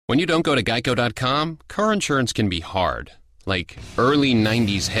When you don't go to Geico.com, car insurance can be hard. Like early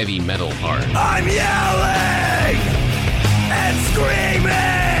 90s heavy metal hard. I'm yelling and screaming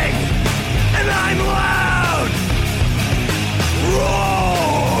and I'm loud.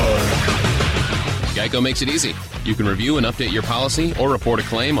 Roar! Geico makes it easy. You can review and update your policy or report a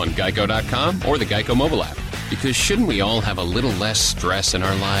claim on Geico.com or the Geico mobile app. Because shouldn't we all have a little less stress in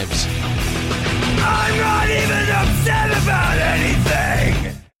our lives? I'm not even upset about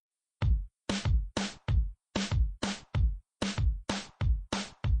anything!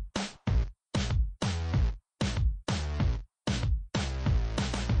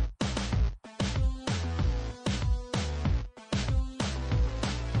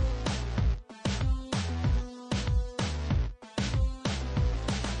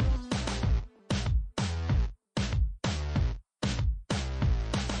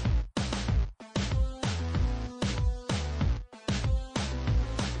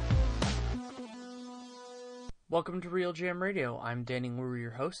 Welcome to Real Jam Radio. I'm Danny Leroux,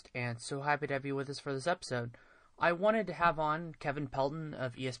 your host, and so happy to have you with us for this episode. I wanted to have on Kevin Pelton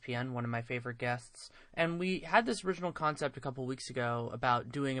of ESPN, one of my favorite guests, and we had this original concept a couple weeks ago about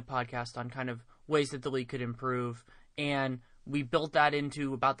doing a podcast on kind of ways that the league could improve, and we built that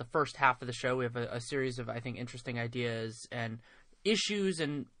into about the first half of the show. We have a series of, I think, interesting ideas and issues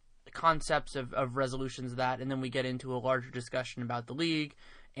and concepts of resolutions of that, and then we get into a larger discussion about the league,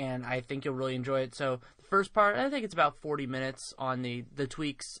 and I think you'll really enjoy it. So the first part, I think it's about 40 minutes on the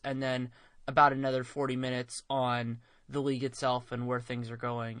tweaks, and then about another 40 minutes on the league itself and where things are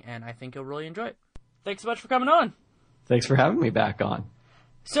going, and I think you'll really enjoy it. Thanks so much for coming on. Thanks for having me back on.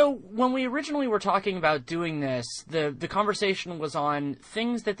 So when we originally were talking about doing this, the conversation was on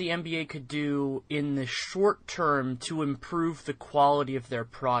things that the NBA could do in the short term to improve the quality of their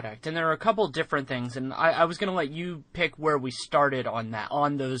product. And there are a couple different things, and I was going to let you pick where we started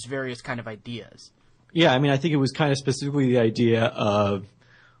on those various kind of ideas. Yeah, I mean, I think it was kind of specifically the idea of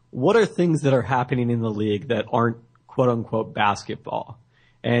what are things that are happening in the league that aren't quote-unquote basketball.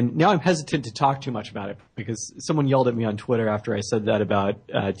 And now I'm hesitant to talk too much about it because someone yelled at me on Twitter after I said that about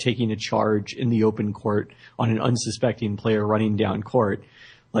taking a charge in the open court on an unsuspecting player running down court.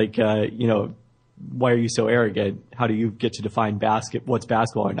 Like, why are you so arrogant? How do you get to define what's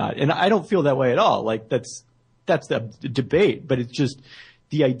basketball or not? And I don't feel that way at all. Like, that's the debate, but it's just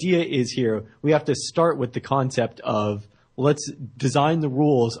the idea is here we have to start with the concept of let's design the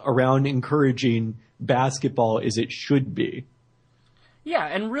rules around encouraging basketball as it should be. Yeah,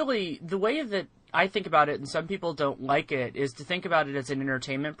 and really, the way that I think about it, and some people don't like it, is to think about it as an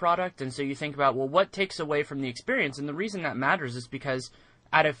entertainment product. And so you think about, well, what takes away from the experience? And the reason that matters is because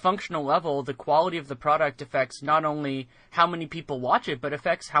at a functional level, the quality of the product affects not only how many people watch it, but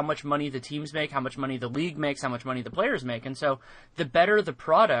affects how much money the teams make, how much money the league makes, how much money the players make. And so the better the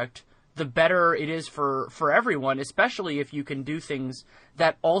product, the better it is for everyone, especially if you can do things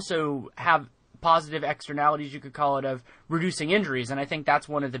that also have positive externalities, you could call it, of reducing injuries. And I think that's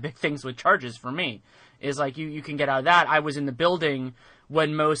one of the big things with charges for me, is like you can get out of that. I was in the building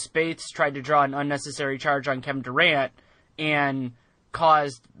when Mo Spates tried to draw an unnecessary charge on Kevin Durant and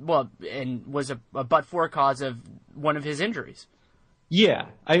was a but-for cause of one of his injuries. Yeah.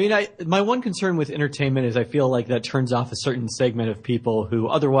 I mean, my one concern with entertainment is I feel like that turns off a certain segment of people who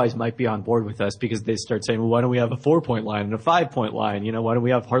otherwise might be on board with us because they start saying, well, why don't we have a 4-point line and a 5-point line? Why don't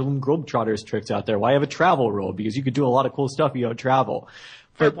we have Harlem Globetrotters tricks out there? Why have a travel rule? Because you could do a lot of cool stuff if you don't travel.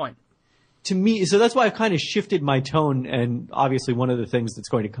 Fair point. To me, so that's why I've kind of shifted my tone, and obviously one of the things that's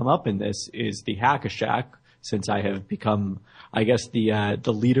going to come up in this is the Hack-a-Shack, since I have become, I guess, the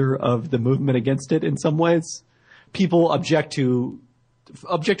leader of the movement against it in some ways. People object to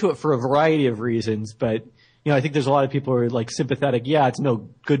it for a variety of reasons, but I think there's a lot of people who are like sympathetic. Yeah, it's no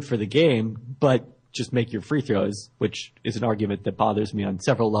good for the game, but just make your free throws, which is an argument that bothers me on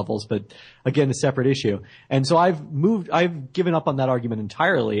several levels, but again, a separate issue. And so I've given up on that argument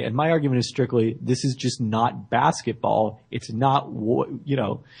entirely. And my argument is strictly, this is just not basketball. It's not,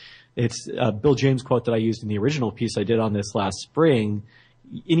 it's a Bill James quote that I used in the original piece I did on this last spring.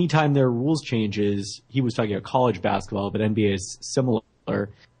 Anytime there are rules changes, he was talking about college basketball, but NBA is similar.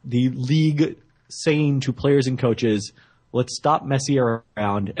 The league saying to players and coaches, let's stop messing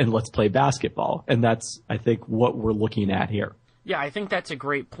around and let's play basketball. And that's, I think, what we're looking at here. Yeah, I think that's a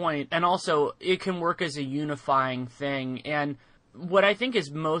great point. And also, it can work as a unifying thing. And what I think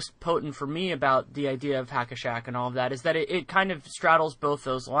is most potent for me about the idea of Hack-a-Shack and all of that is that it kind of straddles both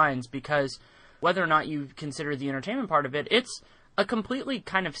those lines, because whether or not you consider the entertainment part of it, it's a completely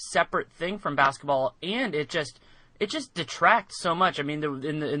kind of separate thing from basketball, and it it just detracts so much. I mean,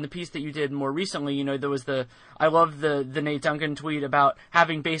 in the piece that you did more recently, there was I love the Nate Duncan tweet about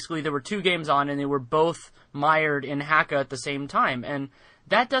having basically there were 2 games on and they were both mired in Haka at the same time, and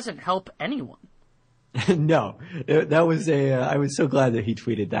that doesn't help anyone. No, that was I was so glad that he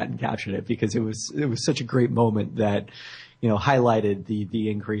tweeted that and captured it, because it was such a great moment that, highlighted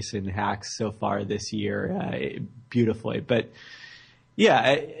the increase in hacks so far this year beautifully. But yeah,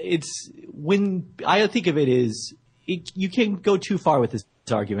 it's when I think of it as you can go too far with this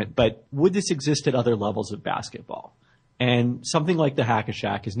argument, but would this exist at other levels of basketball? And something like the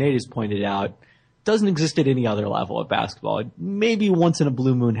Hack-a-Shack, as Nate has pointed out, doesn't exist at any other level of basketball. It maybe once in a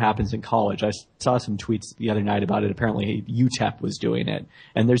blue moon happens in college. I saw some tweets the other night about it. Apparently UTEP was doing it.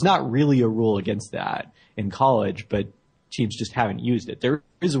 And there's not really a rule against that in college, but teams just haven't used it. There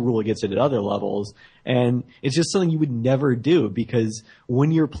is a rule against it at other levels, and it's just something you would never do, because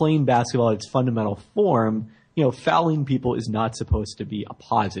when you're playing basketball at its fundamental form, fouling people is not supposed to be a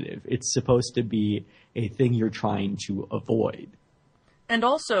positive. It's supposed to be a thing you're trying to avoid. And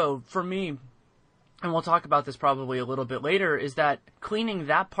also, for me, and we'll talk about this probably a little bit later, is that cleaning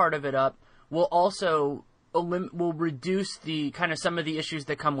that part of it up will also will reduce the kind of some of the issues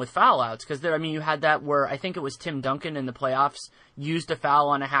that come with foul outs. Because you had that where I think it was Tim Duncan in the playoffs used a foul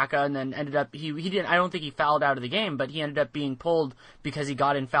on a Haka and then ended up he didn't. I don't think he fouled out of the game, but he ended up being pulled because he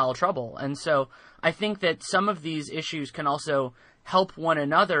got in foul trouble. And so I think that some of these issues can also help one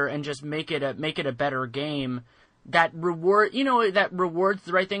another and just make it a better game that rewards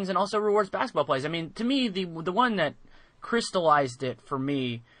the right things and also rewards basketball plays. I mean, to me, the one that crystallized it for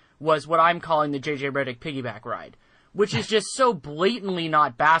me was what I'm calling the J.J. Redick piggyback ride, which is just so blatantly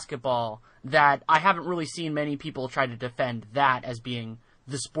not basketball that I haven't really seen many people try to defend that as being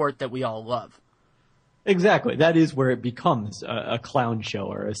the sport that we all love. Exactly. That is where it becomes a clown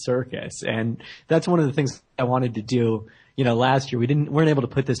show or a circus. And that's one of the things I wanted to do. Last year we weren't able to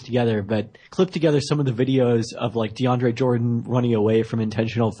put this together, but clip together some of the videos of like DeAndre Jordan running away from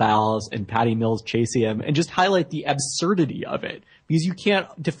intentional fouls and Patty Mills chasing him, and just highlight the absurdity of it, because you can't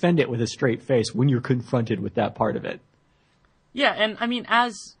defend it with a straight face when you're confronted with that part of it. Yeah, and I mean,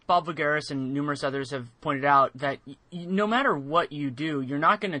 as Bob Voulgaris and numerous others have pointed out, that no matter what you do, you're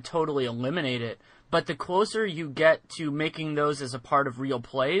not going to totally eliminate it. But the closer you get to making those as a part of real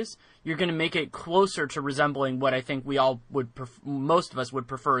plays, you're going to make it closer to resembling what I think we all most of us would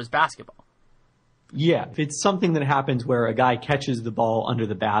prefer as basketball. Yeah, if it's something that happens where a guy catches the ball under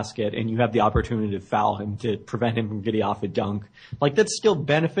the basket and you have the opportunity to foul him to prevent him from getting off a dunk, that's still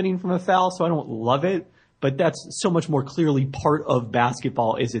benefiting from a foul, so I don't love it. But that's so much more clearly part of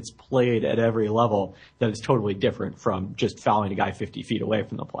basketball as it's played at every level that it's totally different from just fouling a guy 50 feet away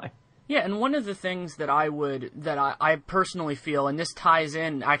from the play. Yeah, and one of the things that I personally feel, and this ties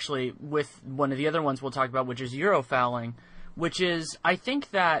in actually with one of the other ones we'll talk about, which is Euro fouling, which is I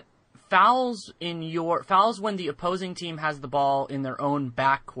think that fouls when the opposing team has the ball in their own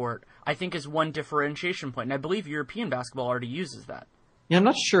backcourt, I think is one differentiation point, and I believe European basketball already uses that. Yeah, I'm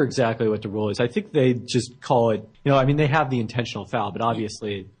not sure exactly what the rule is. I think they just call it, they have the intentional foul, but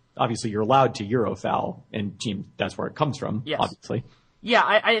obviously you're allowed to Euro foul, and that's where it comes from, yes. Obviously. Yeah,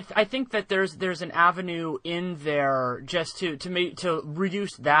 I think that there's an avenue in there just to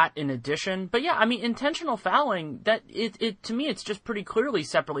reduce that in addition. But yeah, I mean, intentional fouling, that it to me it's just pretty clearly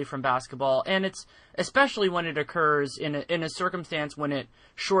separately from basketball, and it's especially when it occurs in a circumstance when it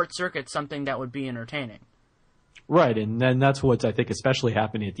short circuits something that would be entertaining. Right, and then that's what's I think especially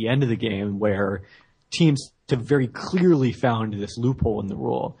happening at the end of the game, where teams have very clearly found this loophole in the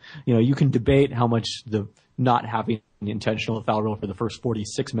rule. You can debate how much the not having the intentional foul rule for the first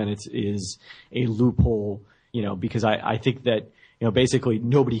 46 minutes is a loophole, because I think that, basically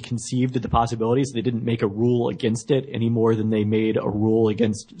nobody conceived of the possibilities. They didn't make a rule against it any more than they made a rule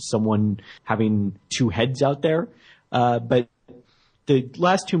against someone having two heads out there. But the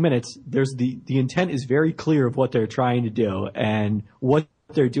last 2 minutes, the intent is very clear of what they're trying to do, and what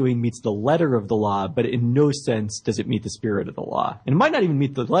they're doing meets the letter of the law, but in no sense does it meet the spirit of the law. And it might not even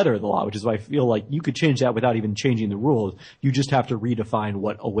meet the letter of the law, which is why I feel like you could change that without even changing the rules. You just have to redefine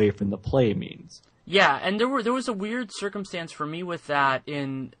what away from the play means. Yeah, and there was a weird circumstance for me with that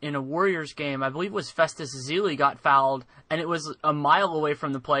in a Warriors game. I believe it was Festus Ezeli got fouled, and it was a mile away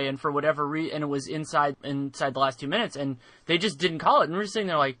from the play, and for whatever reason, and it was inside the last 2 minutes, and they just didn't call it. And we're just sitting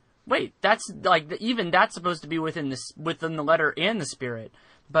there like, wait, that's like even that's supposed to be within the letter and the spirit,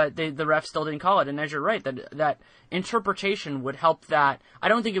 but the ref still didn't call it. And as you're right, that interpretation would help that. I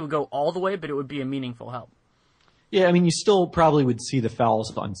don't think it would go all the way, but it would be a meaningful help. Yeah, I mean, you still probably would see the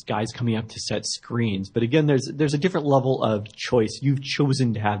fouls on guys coming up to set screens. But again, there's a different level of choice. You've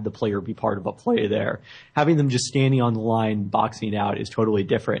chosen to have the player be part of a play there. Having them just standing on the line, boxing out is totally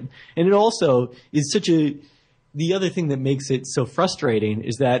different. And it also is the other thing that makes it so frustrating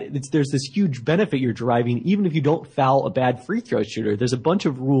is that there's this huge benefit you're deriving even if you don't foul a bad free throw shooter. There's a bunch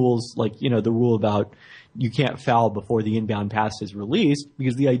of rules, like, the rule about you can't foul before the inbound pass is released,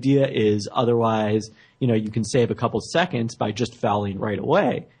 because the idea is otherwise, you can save a couple seconds by just fouling right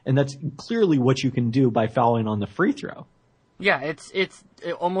away. And that's clearly what you can do by fouling on the free throw. Yeah, it's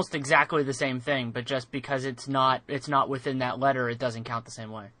almost exactly the same thing, but just because it's not within that letter, it doesn't count the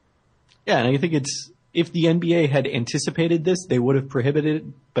same way. Yeah, and I think if the NBA had anticipated this, they would have prohibited it,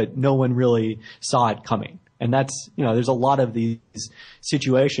 but no one really saw it coming. And that's, there's a lot of these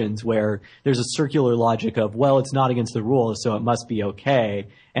situations where there's a circular logic of, well, it's not against the rules, so it must be okay.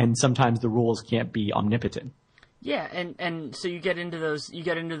 And sometimes the rules can't be omnipotent. Yeah, and so you get into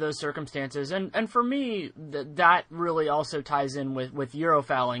those circumstances, and for me that really also ties in with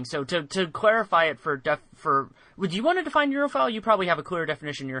Eurofouling. So to clarify it would you want to define Eurofoul? You probably have a clearer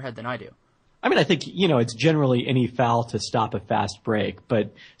definition in your head than I do. I mean, I think, it's generally any foul to stop a fast break,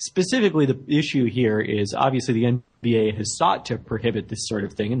 but specifically the issue here is obviously the NBA has sought to prohibit this sort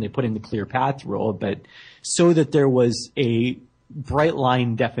of thing, and they put in the clear path rule, but so that there was a bright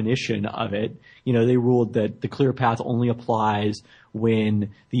line definition of it, they ruled that the clear path only applies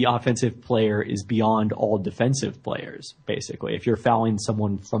when the offensive player is beyond all defensive players, basically, if you're fouling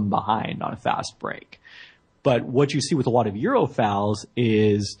someone from behind on a fast break. But what you see with a lot of Euro fouls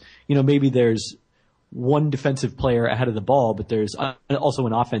is, maybe there's one defensive player ahead of the ball, but there's also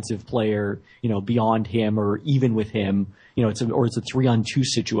an offensive player, beyond him or even with him. It's a 3-on-2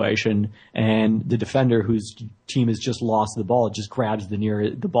 situation, and the defender whose team has just lost the ball just grabs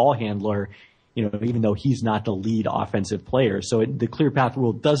the ball handler, even though he's not the lead offensive player. So the clear path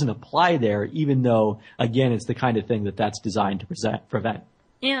rule doesn't apply there, even though, again, it's the kind of thing that's designed to prevent.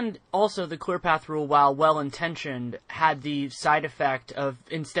 And also the clear path rule, while well-intentioned, had the side effect of,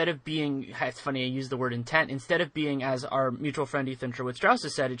 instead of being, it's funny I use the word intent, instead of being, as our mutual friend Ethan Sherwood-Strauss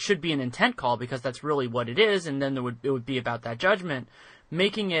has said, it should be an intent call because that's really what it is, and then it would be about that judgment.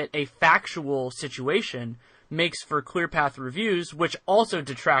 Making it a factual situation makes for clear path reviews, which also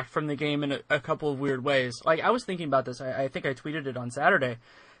detract from the game in a couple of weird ways. Like, I was thinking about this, I think I tweeted it on Saturday,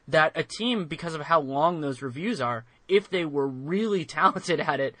 that a team, because of how long those reviews are, if they were really talented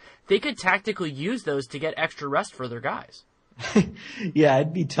at it, they could tactically use those to get extra rest for their guys. Yeah,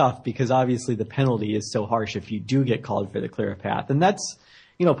 it'd be tough because obviously the penalty is so harsh if you do get called for the clear path. And that's,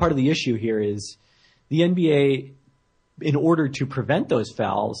 part of the issue here is the NBA, in order to prevent those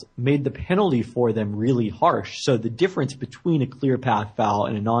fouls, made the penalty for them really harsh. So the difference between a clear path foul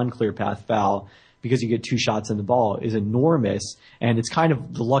and a non-clear path foul, because you get 2 shots on the ball, is enormous. And it's kind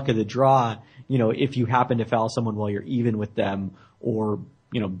of the luck of the draw, if you happen to foul someone while you're even with them or,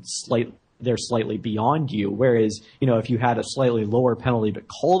 they're slightly beyond you. Whereas, if you had a slightly lower penalty but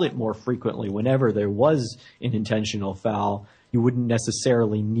called it more frequently whenever there was an intentional foul, you wouldn't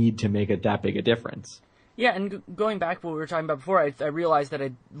necessarily need to make it that big a difference. Yeah, and going back to what we were talking about before, I realized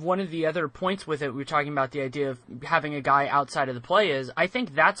that one of the other points with it, we were talking about the idea of having a guy outside of the play is, I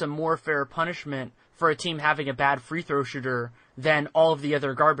think that's a more fair punishment for a team having a bad free throw shooter than all of the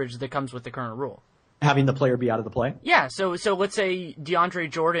other garbage that comes with the current rule. Having the player be out of the play? Yeah, so let's say DeAndre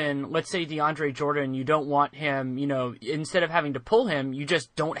Jordan, you don't want him, instead of having to pull him, you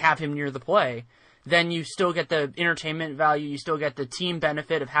just don't have him near the play. Then you still get the entertainment value, you still get the team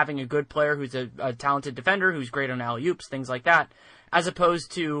benefit of having a good player who's a talented defender, who's great on alley-oops, things like that, as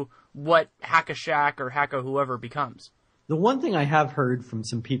opposed to what Hack-a-Shaq or Hack-a-whoever becomes. The one thing I have heard from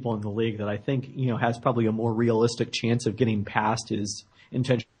some people in the league that I think, has probably a more realistic chance of getting past his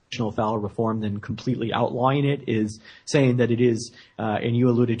intentional foul reform than completely outlawing it is saying that it is, and you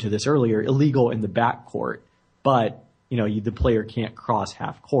alluded to this earlier, illegal in the backcourt, but the player can't cross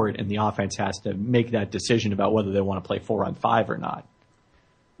half court and the offense has to make that decision about whether they want to play 4-on-5 or not.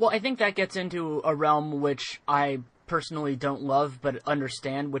 Well, I think that gets into a realm which I personally don't love but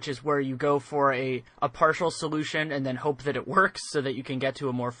understand, which is where you go for a partial solution and then hope that it works so that you can get to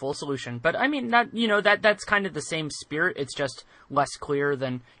a more full solution. But I mean, that's kind of the same spirit. It's just less clear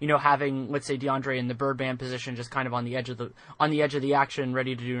than, having, let's say, DeAndre in the Birdman position, just kind of on the edge of the action,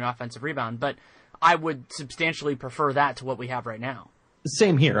 ready to do an offensive rebound. But I would substantially prefer that to what we have right now.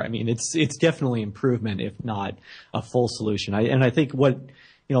 Same here. I mean, it's definitely improvement, if not a full solution. I think what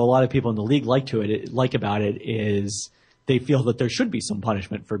a lot of people in the league like about it is they feel that there should be some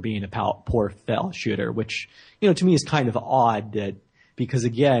punishment for being a poor foul shooter, which to me is kind of odd because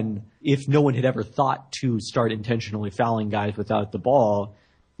again, if no one had ever thought to start intentionally fouling guys without the ball,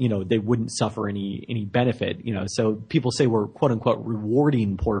 they wouldn't suffer any benefit, So people say we're quote unquote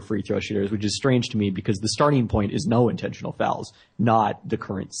rewarding poor free throw shooters, which is strange to me because the starting point is no intentional fouls, not the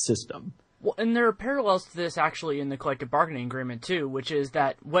current system. Well, and there are parallels to this actually in the collective bargaining agreement too, which is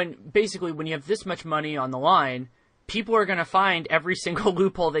that when you have this much money on the line, people are going to find every single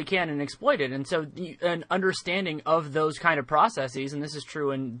loophole they can and exploit it. And so an understanding of those kind of processes, and this is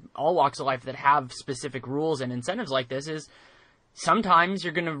true in all walks of life that have specific rules and incentives like this, is sometimes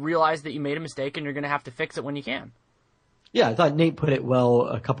you're going to realize that you made a mistake and you're going to have to fix it when you can. Yeah, I thought Nate put it well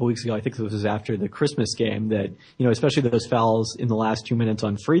a couple weeks ago. I think this was after the Christmas game that, especially those fouls in the last 2 minutes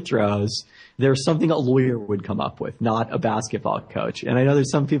on free throws, there's something a lawyer would come up with, not a basketball coach. And I know there's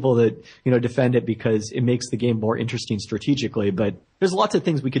some people that, defend it because it makes the game more interesting strategically, but there's lots of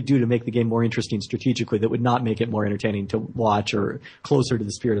things we could do to make the game more interesting strategically that would not make it more entertaining to watch or closer to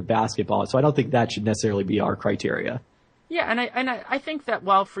the spirit of basketball. So I don't think that should necessarily be our criteria. Yeah, and I think that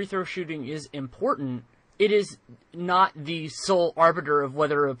while free throw shooting is important, it is not the sole arbiter of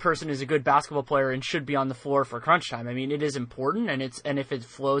whether a person is a good basketball player and should be on the floor for crunch time. I mean, it is important, and if it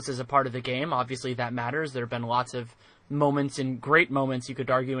flows as a part of the game, obviously that matters. There have been lots of moments, and great moments, you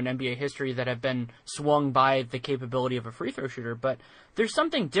could argue, in NBA history that have been swung by the capability of a free throw shooter. But there's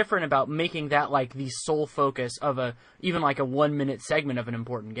something different about making that like the sole focus of even like a 1 minute segment of an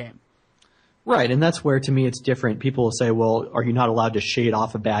important game. Right, and that's where, to me, it's different. People will say, well, are you not allowed to shade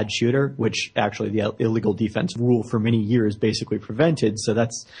off a bad shooter? Which, actually, the illegal defense rule for many years basically prevented, so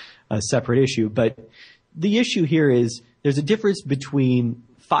that's a separate issue. But the issue here is there's a difference between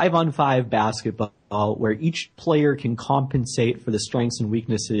 5-on-5 basketball, where each player can compensate for the strengths and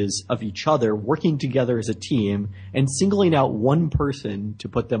weaknesses of each other, working together as a team, and singling out one person to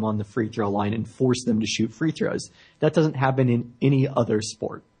put them on the free throw line and force them to shoot free throws. That doesn't happen in any other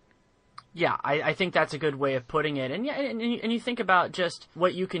sport. Yeah, I think that's a good way of putting it. And yeah, and you think about just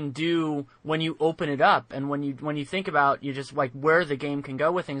what you can do when you open it up, and when you think about you just like where the game can go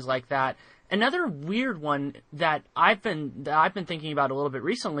with things like that. Another weird one that I've been thinking about a little bit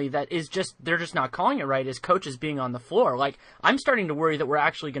recently that is just they're just not calling it right is coaches being on the floor. Like I'm starting to worry that we're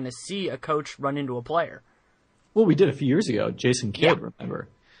actually going to see a coach run into a player. Well, we did a few years ago. Jason Kidd, remember?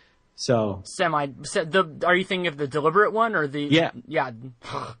 So are you thinking of the deliberate one or the yeah?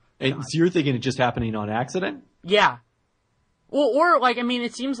 And so you're thinking it just happening on accident? Yeah. Well, or like, I mean,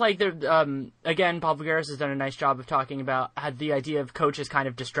 it seems like again, Paul Voulgaris has done a nice job of talking about the idea of coaches kind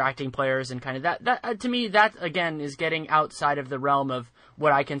of distracting players and kind of that to me, that again is getting outside of the realm of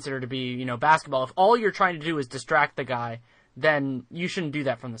what I consider to be, basketball. If all you're trying to do is distract the guy, then you shouldn't do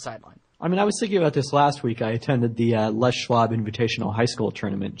that from the sideline. I mean, I was thinking about this last week. I attended the Les Schwab Invitational High School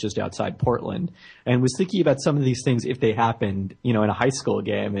Tournament just outside Portland and was thinking about some of these things if they happened, in a high school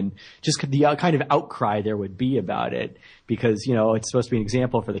game and just the kind of outcry there would be about it because, it's supposed to be an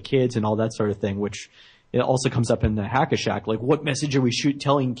example for the kids and all that sort of thing, which it also comes up in the Hack-a-Shack. Like, what message are we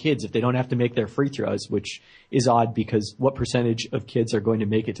telling kids if they don't have to make their free throws, which is odd because what percentage of kids are going to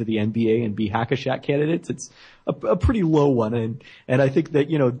make it to the NBA and be Hack-a-Shack candidates? It's a pretty low one. And I think that,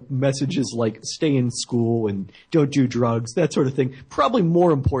 messages like stay in school and don't do drugs, that sort of thing, probably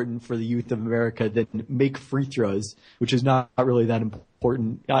more important for the youth of America than make free throws, which is not really that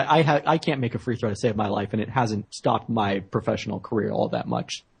important. I can't make a free throw to save my life, and it hasn't stopped my professional career all that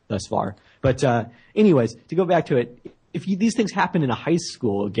much thus far. But anyways, to go back to it, if these things happen in a high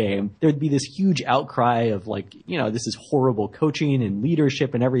school game, there'd be this huge outcry of like, this is horrible coaching and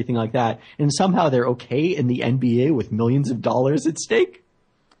leadership and everything like that. And somehow they're okay in the NBA with millions of dollars at stake.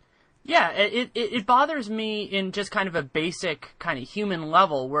 Yeah, it bothers me in just kind of a basic kind of human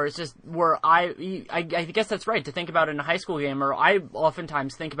level where it's just where I guess that's right to think about it in a high school game, or I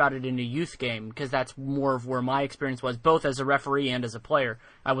oftentimes think about it in a youth game because that's more of where my experience was, both as a referee and as a player.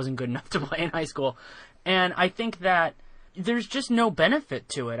 I wasn't good enough to play in high school. And I think that there's just no benefit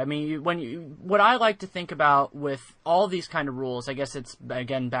to it. I mean, what I like to think about with all these kind of rules, I guess it's,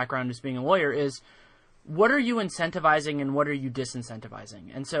 again, background as being a lawyer, is what are you incentivizing and what are you disincentivizing?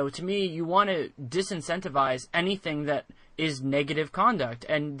 And so to me, you want to disincentivize anything that is negative conduct.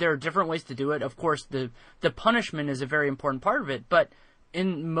 And there are different ways to do it. Of course, the punishment is a very important part of it. But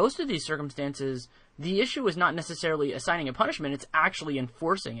in most of these circumstances, the issue is not necessarily assigning a punishment. It's actually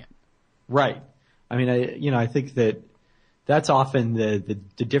enforcing it. Right. I mean, I think that's often the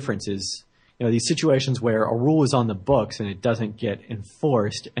difference is, these situations where a rule is on the books and it doesn't get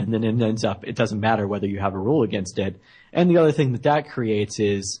enforced, and then it ends up, it doesn't matter whether you have a rule against it. And the other thing that creates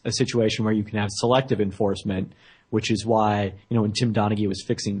is a situation where you can have selective enforcement, which is why, when Tim Donaghy was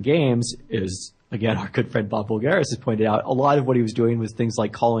fixing games, is again, our good friend Bob Bulgaris has pointed out, a lot of what he was doing was things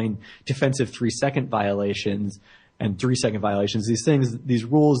like calling defensive 3-second violations and 3-second violations, these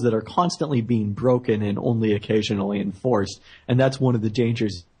rules that are constantly being broken and only occasionally enforced. And that's one of the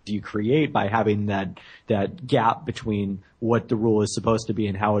dangers you create by having that gap between what the rule is supposed to be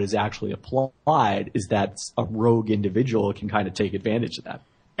and how it is actually applied, is that a rogue individual can kind of take advantage of that.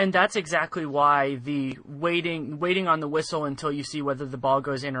 And that's exactly why the waiting on the whistle until you see whether the ball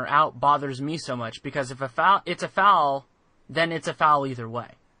goes in or out bothers me so much, because if it's a foul, then it's a foul either way.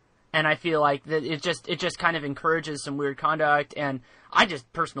 And I feel like that it just kind of encourages some weird conduct, and I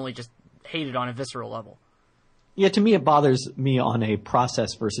just personally just hate it on a visceral level. Yeah, to me it bothers me on a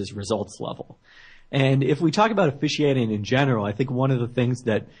process versus results level. And if we talk about officiating in general, I think one of the things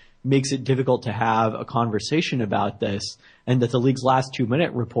that makes it difficult to have a conversation about this, and that the league's last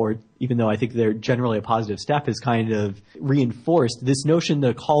 2-minute report, even though I think they're generally a positive step, has kind of reinforced this notion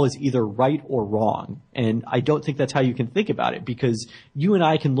that a call is either right or wrong. And I don't think that's how you can think about it, because you and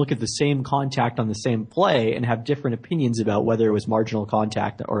I can look at the same contact on the same play and have different opinions about whether it was marginal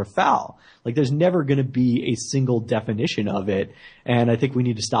contact or a foul. Like, there's never going to be a single definition of it, and I think we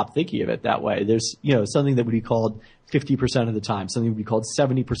need to stop thinking of it that way. There's, something that would be called 50% of the time, something would be called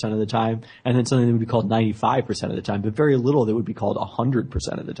 70% of the time, and then something that would be called 95% of the time, but very little that would be called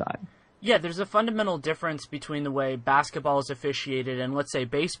 100% of the time. Yeah, there's a fundamental difference between the way basketball is officiated and, let's say,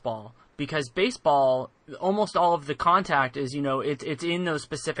 baseball, because baseball, almost all of the contact is, it's in those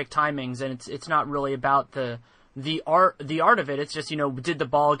specific timings, and it's not really about the art of it. It's just, did the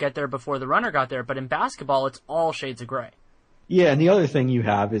ball get there before the runner got there? But in basketball, it's all shades of gray. Yeah, and the other thing you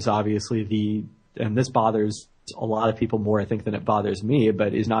have is obviously and this bothers a lot of people more, I think, than it bothers me,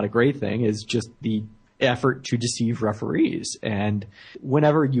 but is not a great thing, is just the effort to deceive referees. And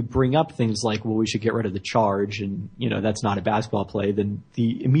whenever you bring up things like, well, we should get rid of the charge, and, that's not a basketball play, then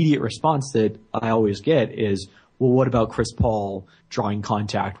the immediate response that I always get is, well, what about Chris Paul drawing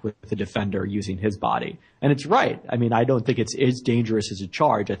contact with the defender using his body? And it's right. I mean, I don't think it's as dangerous as a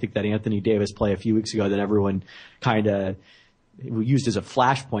charge. I think that Anthony Davis play a few weeks ago that everyone kind of used as a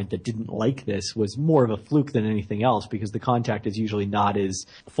flashpoint that didn't like this was more of a fluke than anything else, because the contact is usually not as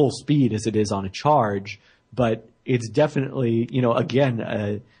full speed as it is on a charge. But it's definitely,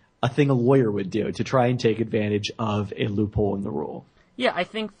 again, a thing a lawyer would do to try and take advantage of a loophole in the rule. Yeah, I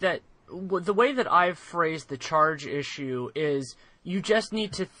think that the way that I've phrased the charge issue is you just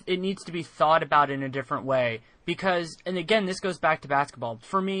it needs to be thought about in a different way, because, and again, this goes back to basketball.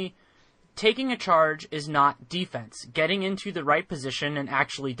 For me, taking a charge is not defense. Getting into the right position and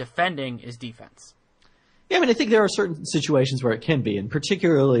actually defending is defense. Yeah, I mean, I think there are certain situations where it can be, and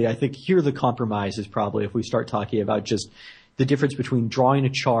particularly I think here the compromise is probably if we start talking about just the difference between drawing a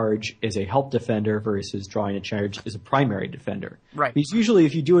charge as a help defender versus drawing a charge as a primary defender. Right. Because usually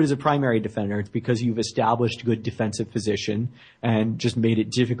if you do it as a primary defender, it's because you've established good defensive position and just made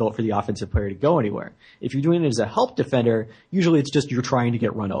it difficult for the offensive player to go anywhere. If you're doing it as a help defender, usually it's just you're trying to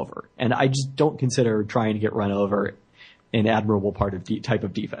get run over. And I just don't consider trying to get run over an admirable part of type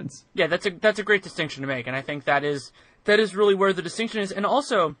of defense. Yeah, that's a great distinction to make, and I think that is really where the distinction is. And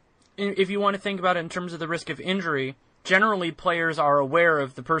also, if you want to think about it in terms of the risk of injury, generally players are aware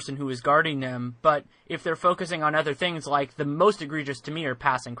of the person who is guarding them, but if they're focusing on other things, like the most egregious to me are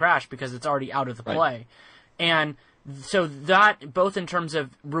pass and crash, because it's already out of the play. Right. And so that, both in terms of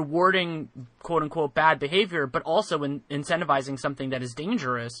rewarding quote-unquote bad behavior, but also in incentivizing something that is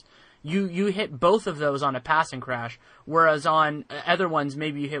dangerous, you hit both of those on a pass and crash, whereas on other ones,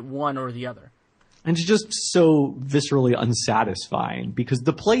 maybe you hit one or the other. And it's just so viscerally unsatisfying, because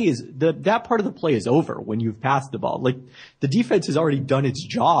the play is that part of the play is over when you've passed the ball. Like, the defense has already done its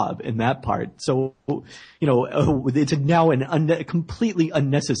job in that part. So, it's now a completely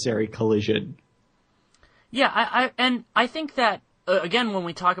unnecessary collision. Yeah, I think that, again, when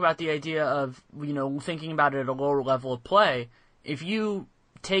we talk about the idea of, thinking about it at a lower level of play, if you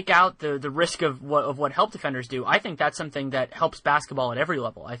take out the risk of what help defenders do, I think that's something that helps basketball at every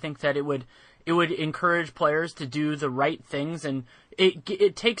level. I think that it would encourage players to do the right things, and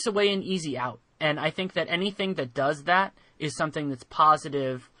it takes away an easy out. And I think that anything that does that is something that's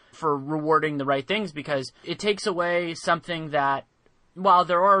positive for rewarding the right things, because it takes away something that, while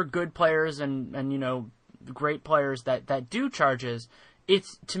there are good players and great players that do charges,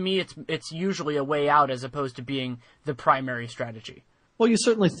 to me it's usually a way out as opposed to being the primary strategy. Well, you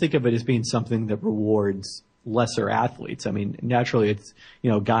certainly think of it as being something that rewards lesser athletes. I mean, naturally it's,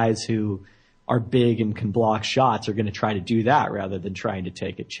 guys who are big and can block shots are going to try to do that rather than trying to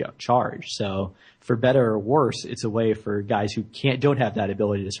take a charge. So for better or worse, it's a way for guys who don't have that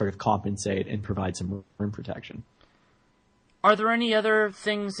ability to sort of compensate and provide some rim protection. Are there any other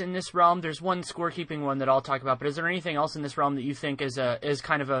things in this realm? There's one scorekeeping one that I'll talk about, but is there anything else in this realm that you think is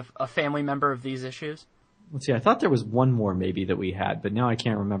kind of a family member of these issues? Let's see. I thought there was one more maybe that we had, but now I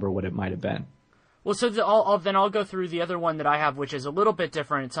can't remember what it might have been. Well, so I'll go through the other one that I have, which is a little bit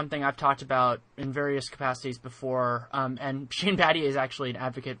different. It's something I've talked about in various capacities before, and Shane Battier is actually an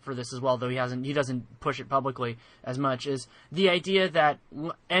advocate for this as well, though he doesn't push it publicly as much. Is the idea that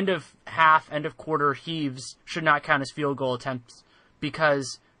end of half, end of quarter heaves should not count as field goal attempts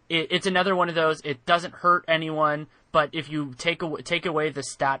because it's another one of those. It doesn't hurt anyone, but if you take away the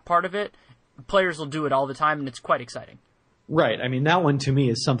stat part of it, players will do it all the time, and it's quite exciting. Right. I mean, that one to me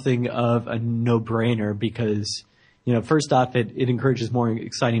is something of a no-brainer because, first off, it encourages more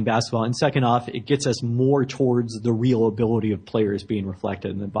exciting basketball. And second off, it gets us more towards the real ability of players being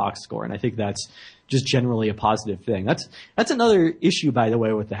reflected in the box score. And I think that's just generally a positive thing. That's another issue, by the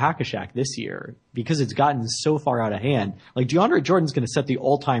way, with the Hack-a-Shaq this year because it's gotten so far out of hand. Like DeAndre Jordan's going to set the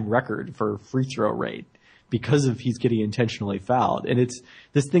all-time record for free throw rate because of he's getting intentionally fouled. And it's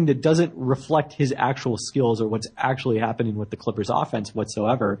this thing that doesn't reflect his actual skills or what's actually happening with the Clippers offense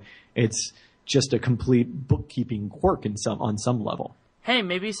whatsoever. It's just a complete bookkeeping quirk on some level. Hey,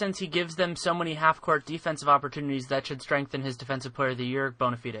 maybe since he gives them so many half-court defensive opportunities, that should strengthen his Defensive Player of the Year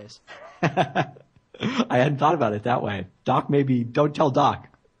bona fides. I hadn't thought about it that way. Doc, maybe don't tell Doc.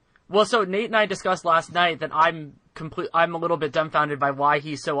 Well, so Nate and I discussed last night that I'm a little bit dumbfounded by why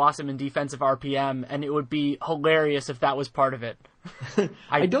he's so awesome in defensive RPM, and it would be hilarious if that was part of it.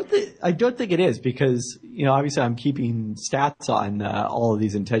 I don't think it is because, obviously I'm keeping stats on all of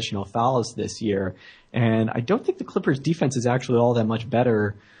these intentional fouls this year, and I don't think the Clippers defense is actually all that much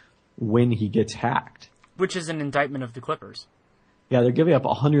better when he gets hacked. Which is an indictment of the Clippers. Yeah, they're giving up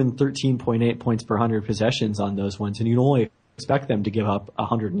 113.8 points per 100 possessions on those ones, and you'd only expect them to give up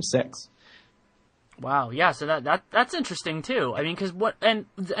 106. Wow, yeah, so that's interesting too. I mean, and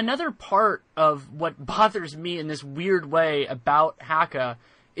another part of what bothers me in this weird way about Haka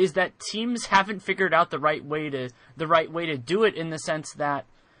is that teams haven't figured out the right way to do it, in the sense that,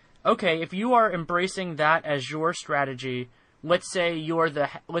 okay, if you are embracing that as your strategy, let's say you're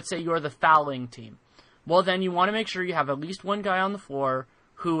the fouling team. Well, then you want to make sure you have at least one guy on the floor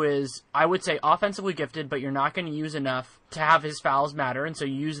who is, I would say, offensively gifted, but you're not going to use enough to have his fouls matter, and so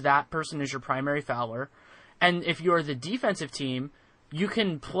you use that person as your primary fouler. And if you're the defensive team, you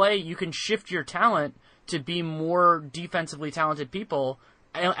can shift your talent to be more defensively talented people,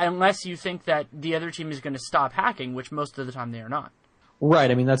 unless you think that the other team is going to stop hacking, which most of the time they are not.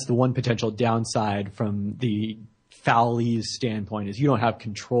 Right. I mean, that's the one potential downside from the foulee's standpoint, is you don't have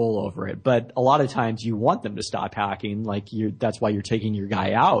control over it. But a lot of times you want them to stop hacking. That's why you're taking your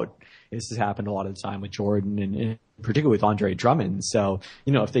guy out. This has happened a lot of the time with Jordan and particularly with Andre Drummond. So,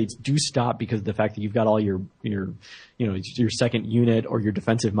 if they do stop because of the fact that you've got all your second unit or your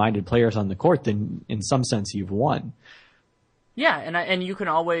defensive minded players on the court, then in some sense you've won. Yeah, and you can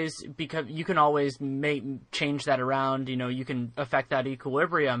always change that around. You can affect that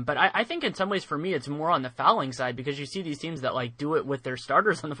equilibrium. But I think in some ways for me it's more on the fouling side, because you see these teams that do it with their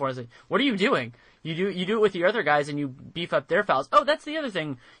starters on the floor. It's like, what are you doing? You do it with your other guys and you beef up their fouls. Oh, that's the other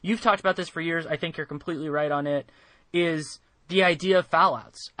thing. You've talked about this for years. I think you're completely right on it. Is the idea of foul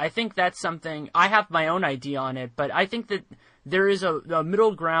outs. I think that's something, I have my own idea on it, but I think that there is a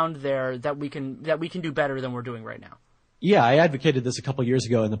middle ground there that we can do better than we're doing right now. Yeah, I advocated this a couple of years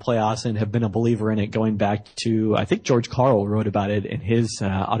ago in the playoffs and have been a believer in it going back to, I think George Karl wrote about it in his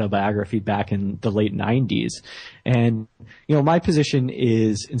autobiography back in the late 90s. And, my position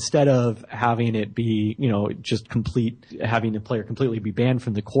is, instead of having it be, having a player completely be banned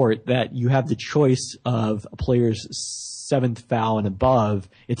from the court, that you have the choice of a player's seventh foul and above.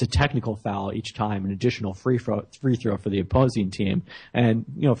 It's a technical foul each time, an additional free throw for the opposing team. And,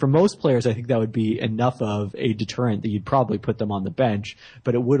 for most players, I think that would be enough of a deterrent that you'd probably put them on the bench,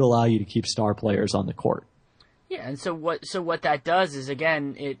 but it would allow you to keep star players on the court. Yeah, and so what that does is,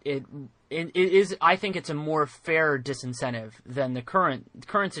 again, it is, I think it's a more fair disincentive than the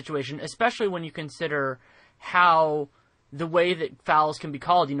current situation, especially when you consider how the way that fouls can be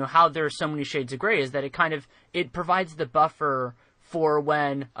called, how there are so many shades of gray, is that it provides the buffer for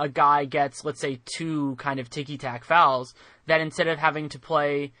when a guy gets, let's say, two kind of ticky-tack fouls, that instead of having to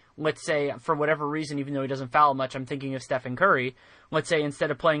play, let's say, for whatever reason, even though he doesn't foul much, I'm thinking of Stephen Curry, let's say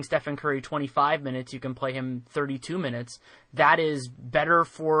instead of playing Stephen Curry 25 minutes, you can play him 32 minutes. That is better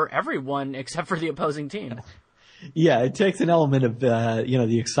for everyone except for the opposing team. Yeah, it takes an element of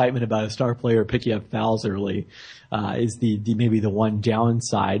the excitement about a star player picking up fouls early is the maybe the one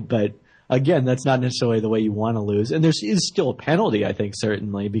downside. But again, that's not necessarily the way you want to lose. And there is still a penalty, I think,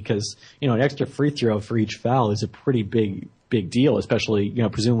 certainly, because, an extra free throw for each foul is a pretty big deal, especially,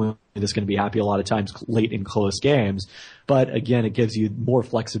 presumably this is going to be happy a lot of times late in close games. But again, it gives you more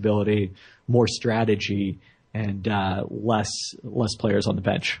flexibility, more strategy, and less players on the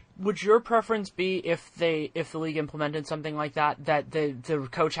bench. Would your preference be if the league implemented something like that the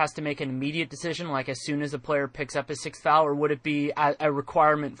coach has to make an immediate decision, like as soon as a player picks up his sixth foul, or would it be a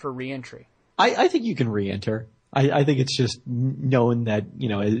requirement for re-entry? I think you can re-enter. I think it's just known that,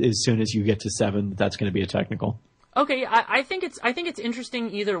 as soon as you get to 7, that's going to be a technical. Okay, I think it's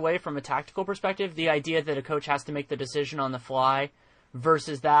interesting either way from a tactical perspective, the idea that a coach has to make the decision on the fly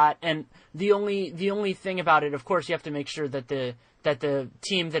versus that. And the only thing about it, of course, you have to make sure that the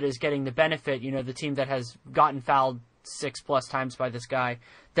team that is getting the benefit, the team that has gotten fouled 6+ times by this guy,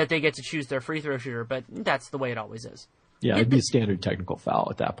 that they get to choose their free throw shooter. But that's the way it always is. Yeah, it'd be a standard technical foul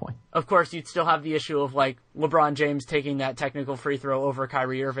at that point. Of course, you'd still have the issue of like LeBron James taking that technical free throw over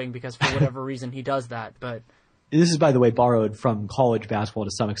Kyrie Irving because for whatever reason he does that. But this is, by the way, borrowed from college basketball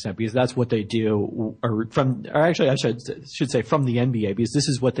to some extent, because that's what they do, or actually I should say from the NBA, because this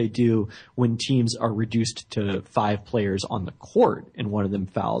is what they do when teams are reduced to 5 players on the court and one of them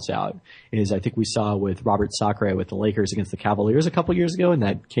fouls out. I think we saw with Robert Sacre with the Lakers against the Cavaliers a couple years ago, and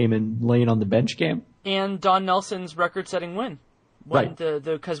that came in laying on the bench game. And Don Nelson's record-setting win. Right.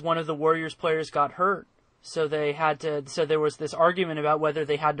 Because one of the Warriors players got hurt. So there was this argument about whether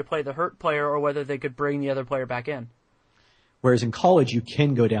they had to play the hurt player or whether they could bring the other player back in. Whereas in college, you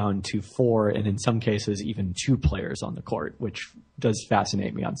can go down to 4 and in some cases even 2 players on the court, which does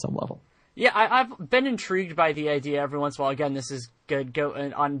fascinate me on some level. Yeah, I've been intrigued by the idea every once in a while. Again, this is good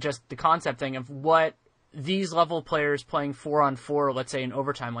on just the concept thing of what these level players playing 4-on-4, let's say in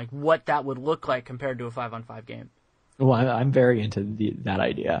overtime, like what that would look like compared to a 5-on-5 game. Well, I'm very into that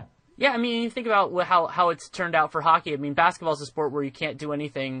idea. Yeah, I mean, you think about how it's turned out for hockey. I mean, basketball is a sport where you can't do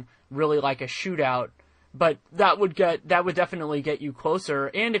anything really like a shootout, but that would definitely get you closer.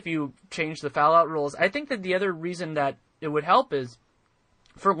 And if you change the foul-out rules, I think that the other reason that it would help is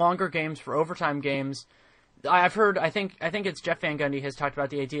for longer games, for overtime games. I think it's Jeff Van Gundy has talked about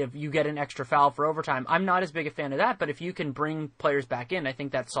the idea of you get an extra foul for overtime. I'm not as big a fan of that, but if you can bring players back in, I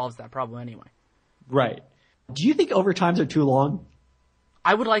think that solves that problem anyway. Right. Do you think overtimes are too long?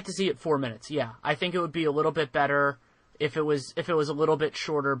 I would like to see it 4 minutes. Yeah, I think it would be a little bit better if it was a little bit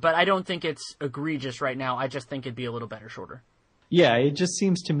shorter. But I don't think it's egregious right now. I just think it'd be a little better shorter. Yeah, it just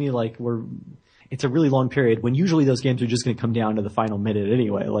seems to me like it's a really long period when usually those games are just going to come down to the final minute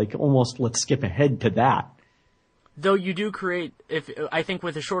anyway. Like almost let's skip ahead to that. Though you do create, I think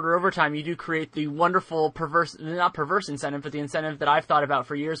with a shorter overtime, you do create the wonderful not perverse incentive, but the incentive that I've thought about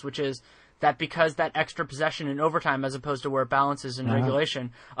for years, which is that because that extra possession in overtime, as opposed to where it balances in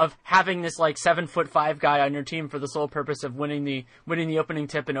regulation, of having this like 7'5" guy on your team for the sole purpose of winning the opening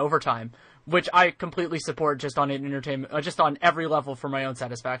tip in overtime, which I completely support just on an entertainment, just on every level for my own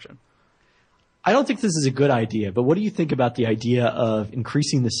satisfaction. I don't think this is a good idea, but what do you think about the idea of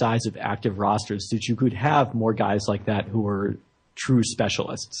increasing the size of active rosters so that you could have more guys like that who are true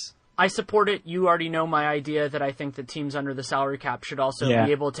specialists? I support it. You already know my idea that I think that teams under the salary cap should also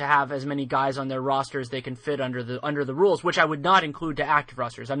be able to have as many guys on their roster as they can fit under the rules, which I would not include to active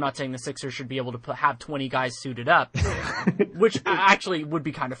rosters. I'm not saying the Sixers should be able to have 20 guys suited up, which actually would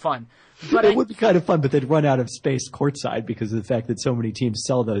be kind of fun. But it would be kind of fun, but they'd run out of space courtside because of the fact that so many teams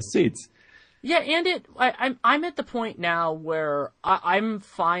sell those seats. Yeah, and I'm at the point now where I'm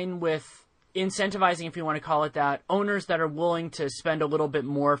fine with incentivizing, if you want to call it that, owners that are willing to spend a little bit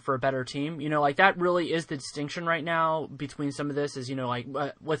more for a better team. Like that really is the distinction right now between some of this is,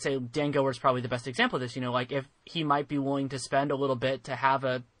 let's say Dan Gilbert's probably the best example of this, like if he might be willing to spend a little bit to have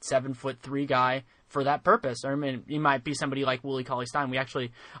a 7'3" guy for that purpose. Or I mean, he might be somebody like Willie Cauley-Stein.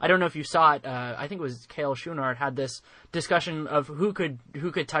 I don't know if you saw it, I think it was Cale Schoonhardt had this discussion of who could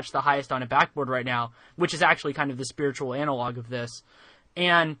touch the highest on a backboard right now, which is actually kind of the spiritual analog of this.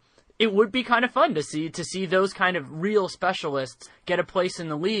 And it would be kind of fun to see those kind of real specialists get a place in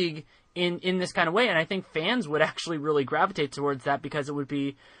the league in this kind of way. And I think fans would actually really gravitate towards that because it would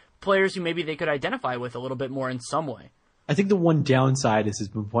be players who maybe they could identify with a little bit more in some way. I think the one downside, as has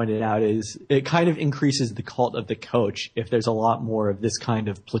been pointed out, is it kind of increases the cult of the coach if there's a lot more of this kind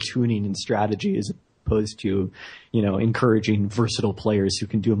of platooning and strategy as opposed to, encouraging versatile players who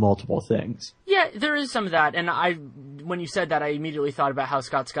can do multiple things. Yeah, there is some of that. And when you said that, I immediately thought about how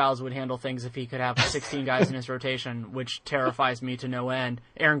Scott Skiles would handle things if he could have 16 guys in his rotation, which terrifies me to no end.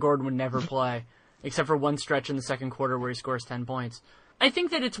 Aaron Gordon would never play, except for one stretch in the second quarter where he scores 10 points. I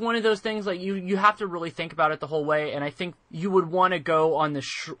think that it's one of those things, like, you have to really think about it the whole way, and I think you would want to go on the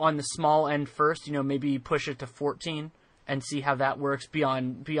small end first, maybe push it to 14 and see how that works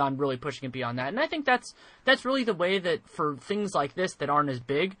beyond really pushing it beyond that. And I think that's really the way that for things like this that aren't as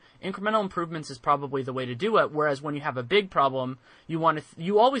big, incremental improvements is probably the way to do it, whereas when you have a big problem, you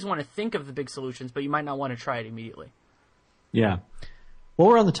always want to think of the big solutions, but you might not want to try it immediately. Yeah. While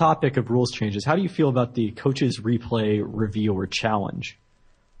we're on the topic of rules changes, how do you feel about the coaches replay review or challenge?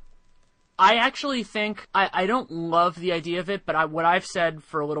 I actually think I don't love the idea of it, but what I've said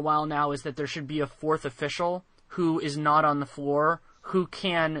for a little while now is that there should be a fourth official who is not on the floor, who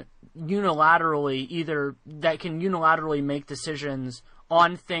can unilaterally make decisions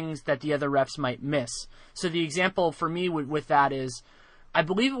on things that the other refs might miss. So the example for me with that is, I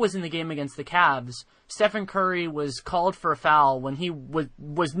believe it was in the game against the Cavs, Stephen Curry was called for a foul when he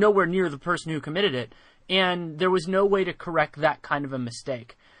was nowhere near the person who committed it, and there was no way to correct that kind of a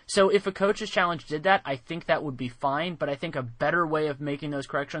mistake. So if a coach's challenge did that, I think that would be fine, but I think a better way of making those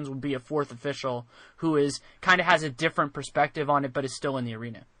corrections would be a fourth official who kind of has a different perspective on it, but is still in the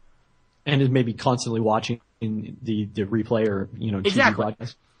arena. And is maybe constantly watching the replay or, exactly. TV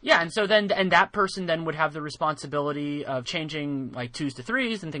broadcast. Yeah, and so then that person then would have the responsibility of changing like 2s to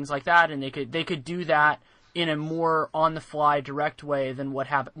 3s and things like that, and they could do that in a more on the fly direct way than what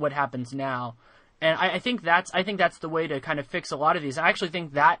happens now. And I think that's the way to kind of fix a lot of these. I actually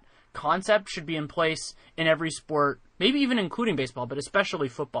think that concept should be in place in every sport, maybe even including baseball, but especially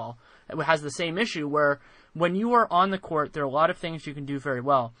football. It has the same issue where when you are on the court, there are a lot of things you can do very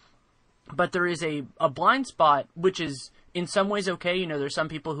well. But there is a blind spot, which is in some ways okay. There's some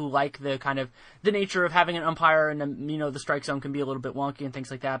people who like the kind of the nature of having an umpire, and the strike zone can be a little bit wonky and things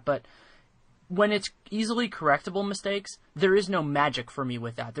like that. But when it's easily correctable mistakes, there is no magic for me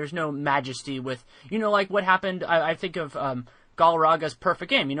with that. There's no majesty with, like what happened. I think of Galarraga's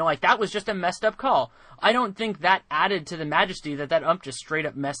perfect game. That was just a messed up call. I don't think that added to the majesty that ump just straight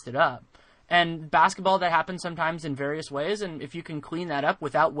up messed it up. And basketball, that happens sometimes in various ways, and if you can clean that up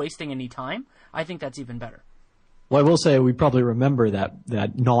without wasting any time, I think that's even better. Well, I will say we probably remember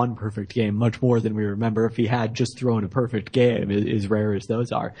that non-perfect game much more than we remember if he had just thrown a perfect game, as rare as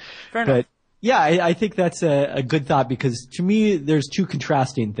those are. Fair enough. Yeah, I think that's a good thought, because to me, there's two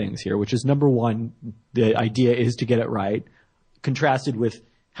contrasting things here, which is number one, the idea is to get it right, contrasted with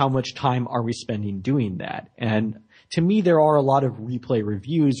how much time are we spending doing that. And to me, there are a lot of replay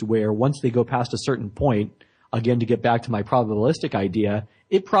reviews where once they go past a certain point, again, to get back to my probabilistic idea,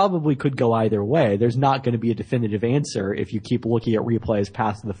 it probably could go either way. There's not going to be a definitive answer if you keep looking at replays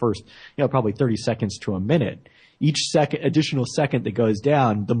past the first, probably 30 seconds to a minute. Each additional second that goes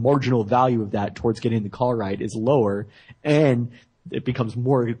down, the marginal value of that towards getting the call right is lower, and it becomes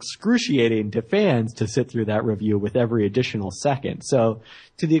more excruciating to fans to sit through that review with every additional second. So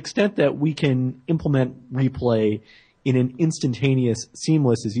to the extent that we can implement replay in an instantaneous,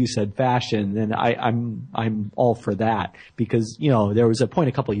 seamless, as you said, fashion, then I'm all for that. Because, there was a point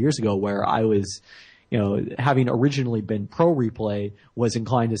a couple of years ago where I was, having originally been pro replay, was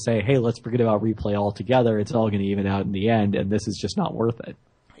inclined to say, hey, let's forget about replay altogether. It's all going to even out in the end, and this is just not worth it.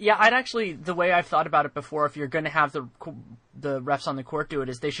 Yeah, the way I've thought about it before, if you're going to have the refs on the court do it,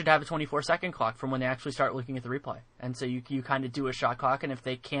 is they should have a 24-second clock from when they actually start looking at the replay. And so you kind of do a shot clock, and if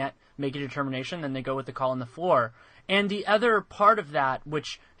they can't make a determination, then they go with the call on the floor. And the other part of that,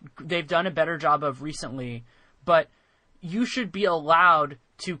 which they've done a better job of recently, but you should be allowed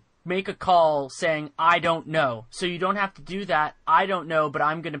to make a call saying, I don't know. So you don't have to do that, I don't know, but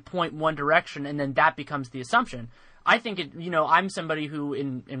I'm going to point one direction, and then that becomes the assumption. I think I'm somebody who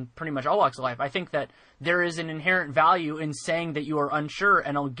in pretty much all walks of life, I think that there is an inherent value in saying that you are unsure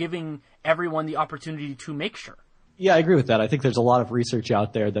and giving everyone the opportunity to make sure. Yeah, I agree with that. I think there's a lot of research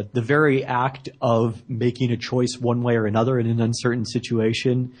out there that the very act of making a choice one way or another in an uncertain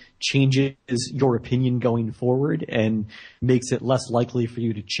situation changes your opinion going forward and makes it less likely for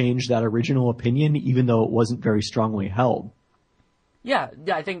you to change that original opinion, even though it wasn't very strongly held. Yeah,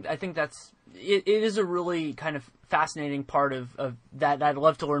 I think that's it is a really kind of fascinating part of that. I'd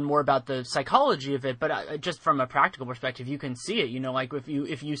love to learn more about the psychology of it, but just from a practical perspective, you can see it. Like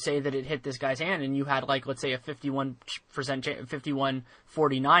if you say that it hit this guy's hand and you had let's say a 51%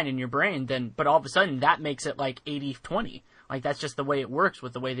 51-49 in your brain, then but all of a sudden that makes it 80-20. That's just the way it works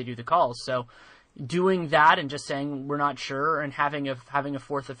with the way they do the calls. So doing that and just saying we're not sure and having a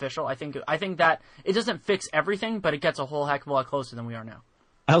fourth official, I think that it doesn't fix everything, but it gets a whole heck of a lot closer than we are now.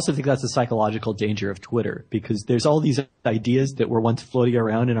 I also think that's the psychological danger of Twitter, because there's all these ideas that were once floating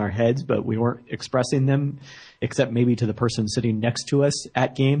around in our heads, but we weren't expressing them except maybe to the person sitting next to us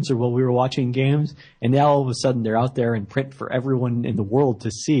at games or while we were watching games. And now all of a sudden they're out there in print for everyone in the world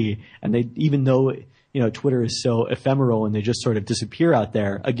to see. And they, even though, Twitter is so ephemeral and they just sort of disappear out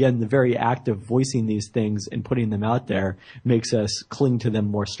there, again, the very act of voicing these things and putting them out there makes us cling to them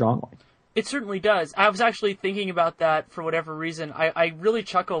more strongly. It certainly does. I was actually thinking about that for whatever reason. I really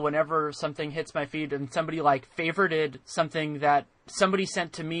chuckle whenever something hits my feed and somebody favorited something that somebody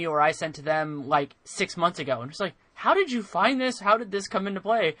sent to me or I sent to them 6 months ago. And it's like, how did you find this? How did this come into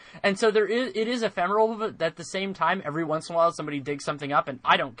play? And so it is ephemeral, but at the same time, every once in a while somebody digs something up and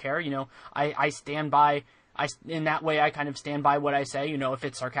I don't care. I stand by. In that way, I kind of stand by what I say. If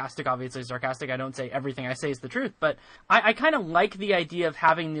it's sarcastic, obviously it's sarcastic. I don't say everything I say is the truth. But I kind of like the idea of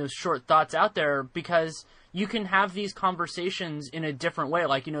having those short thoughts out there, because you can have these conversations in a different way.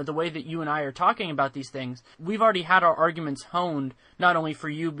 The way that you and I are talking about these things, we've already had our arguments honed, not only for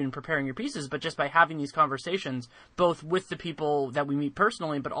you in preparing your pieces, but just by having these conversations, both with the people that we meet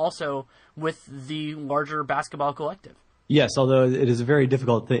personally, but also with the larger basketball collective. Yes, although it is a very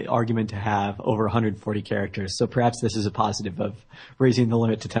difficult argument to have over 140 characters, so perhaps this is a positive of raising the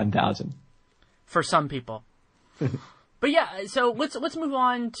limit to 10,000. For some people. But yeah, so let's move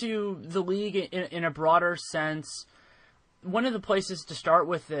on to the league in a broader sense. One of the places to start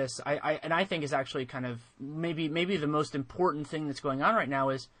with this, I think is actually kind of maybe the most important thing that's going on right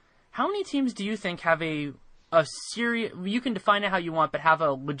now, is how many teams do you think have a serious, you can define it how you want, but have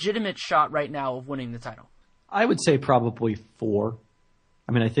a legitimate shot right now of winning the title? I would say probably 4.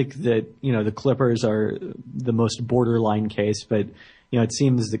 I mean, I think that, the Clippers are the most borderline case, but, it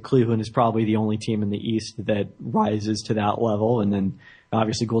seems that Cleveland is probably the only team in the East that rises to that level. And then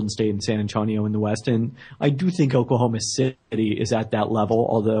obviously Golden State and San Antonio in the West. And I do think Oklahoma City is at that level,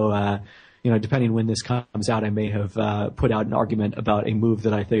 although, depending when this comes out, I may have put out an argument about a move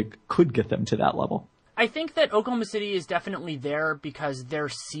that I think could get them to that level. I think that Oklahoma City is definitely there because their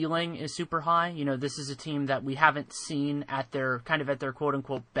ceiling is super high. This is a team that we haven't seen at their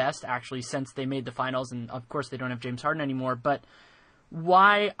quote-unquote best, actually, since they made the finals. And, of course, they don't have James Harden anymore. But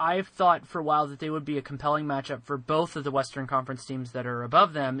why I've thought for a while that they would be a compelling matchup for both of the Western Conference teams that are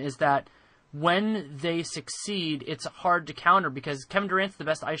above them is that when they succeed, it's hard to counter because Kevin Durant's the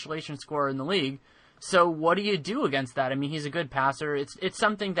best isolation scorer in the league. So what do you do against that? I mean, he's a good passer. It's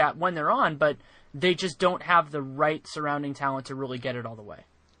something that when they're on, but they just don't have the right surrounding talent to really get it all the way.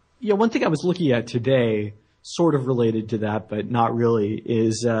 Yeah, one thing I was looking at today, sort of related to that, but not really,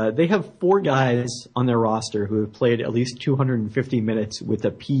 is they have 4 guys on their roster who have played at least 250 minutes with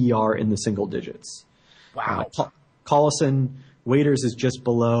a PER in the single digits. Wow. Collison, Waiters is just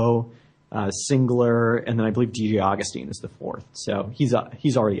below, Singler, and then I believe DJ Augustine is the 4th. So he's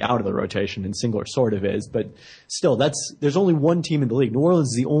already out of the rotation, and Singler sort of is. But still, there's only one team in the league. New Orleans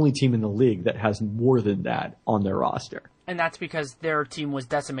is the only team in the league that has more than that on their roster. And that's because their team was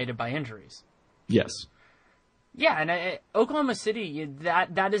decimated by injuries. Yes. Yeah, and Oklahoma City,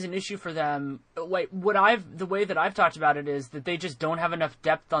 that is an issue for them. The way that I've talked about it is that they just don't have enough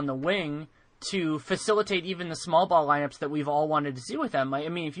depth on the wing to facilitate even the small ball lineups that we've all wanted to see with them. I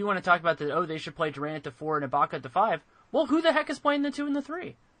mean, if you want to talk about they should play Durant at the 4 and Ibaka at the 5, well, who the heck is playing the 2 and the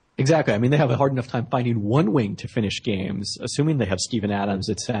 3? Exactly. I mean, they have a hard enough time finding one wing to finish games, assuming they have Steven Adams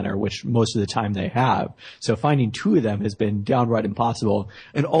at center, which most of the time they have. So finding 2 of them has been downright impossible.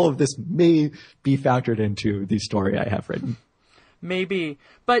 And all of this may be factored into the story I have written. Maybe.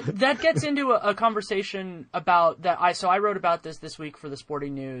 But that gets into a conversation about that. I wrote about this week for the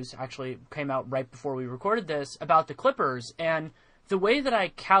Sporting News. Actually, came out right before we recorded this, about the Clippers. And the way that I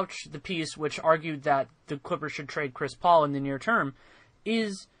couched the piece, which argued that the Clippers should trade Chris Paul in the near term,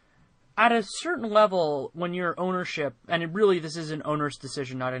 is at a certain level, when you're ownership, and this is an owner's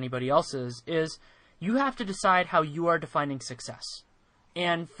decision, not anybody else's, is you have to decide how you are defining success.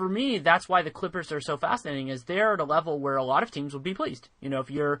 And for me, that's why the Clippers are so fascinating, is they're at a level where a lot of teams would be pleased. If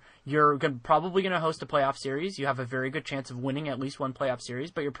you're probably going to host a playoff series, you have a very good chance of winning at least one playoff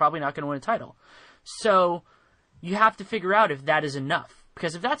series, but you're probably not going to win a title. So you have to figure out if that is enough.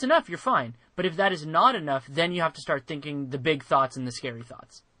 Because if that's enough, you're fine. But if that is not enough, then you have to start thinking the big thoughts and the scary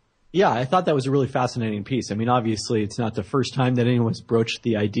thoughts. Yeah, I thought that was a really fascinating piece. I mean, obviously, it's not the first time that anyone's broached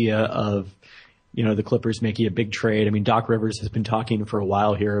the idea of the Clippers making a big trade. I mean, Doc Rivers has been talking for a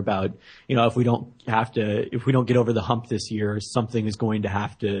while here about, if we don't get over the hump this year, something is going to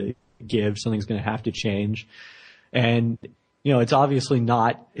have to give, something's going to have to change. And,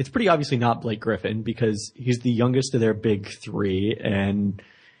 it's pretty obviously not Blake Griffin, because he's the youngest of their big 3. And,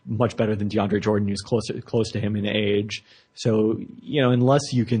 much better than DeAndre Jordan, who's close to him in age. So,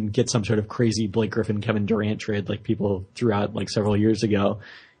 unless you can get some sort of crazy Blake Griffin, Kevin Durant trade like people threw out like several years ago,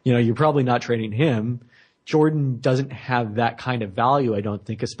 you're probably not trading him. Jordan doesn't have that kind of value, I don't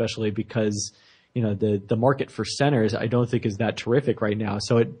think, especially because, the market for centers, I don't think is that terrific right now.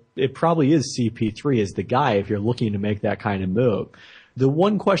 So it probably is CP3 as the guy if you're looking to make that kind of move. The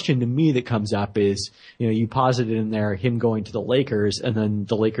one question to me that comes up is, you posited in there him going to the Lakers and then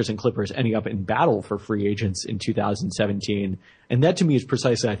the Lakers and Clippers ending up in battle for free agents in 2017. And that to me is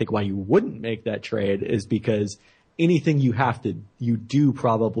precisely, I think, why you wouldn't make that trade, is because anything you do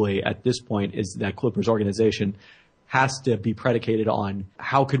probably at this point is that Clippers organization has to be predicated on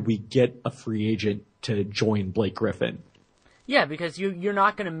how could we get a free agent to join Blake Griffin. Yeah, because you're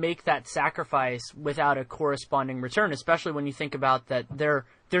not going to make that sacrifice without a corresponding return, especially when you think about that they're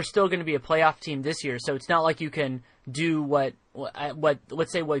still going to be a playoff team this year. So it's not like you can do what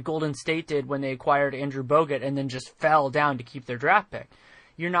let's say what Golden State did when they acquired Andrew Bogut and then just fell down to keep their draft pick.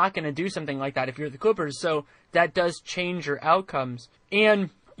 You're not going to do something like that if you're the Clippers. So that does change your outcomes. And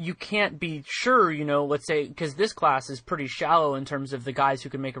you can't be sure, let's say, because this class is pretty shallow in terms of the guys who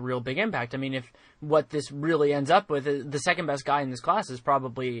can make a real big impact. I mean, if what this really ends up with, the second best guy in this class is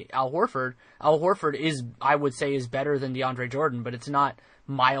probably Al Horford. Al Horford is, I would say, is better than DeAndre Jordan, but it's not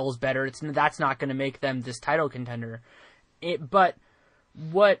miles better. That's not going to make them this title contender. But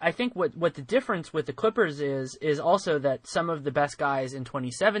what the difference with the Clippers is also that some of the best guys in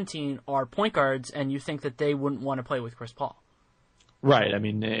 2017 are point guards, and you think that they wouldn't want to play with Chris Paul. Right. I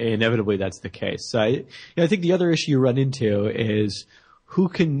mean, inevitably that's the case. So I think the other issue you run into is who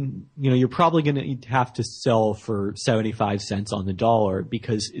can, you're probably going to have to sell for 75 cents on the dollar,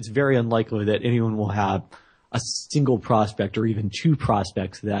 because it's very unlikely that anyone will have a single prospect or even two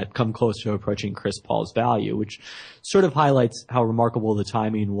prospects that come close to approaching Chris Paul's value, which sort of highlights how remarkable the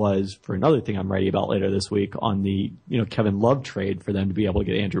timing was for another thing I'm writing about later this week on the, Kevin Love trade for them to be able to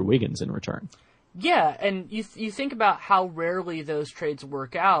get Andrew Wiggins in return. Yeah, and you think about how rarely those trades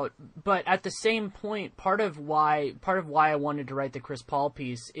work out, but at the same point, part of why I wanted to write the Chris Paul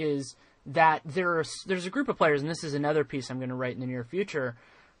piece is that there's a group of players, and this is another piece I'm going to write in the near future,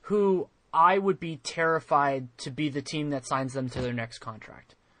 who I would be terrified to be the team that signs them to their next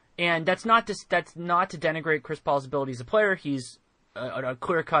contract. And that's not to denigrate Chris Paul's ability as a player. He's a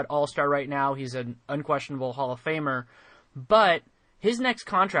clear-cut all-star right now. He's an unquestionable Hall of Famer, but his next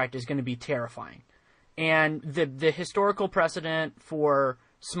contract is going to be terrifying. And the historical precedent for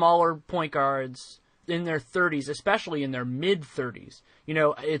smaller point guards in their 30s, especially in their mid-30s,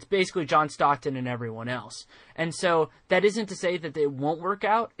 it's basically John Stockton and everyone else. And so that isn't to say that it won't work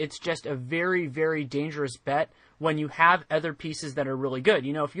out. It's just a very, very dangerous bet when you have other pieces that are really good.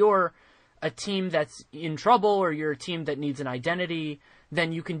 If you're a team that's in trouble or you're a team that needs an identity,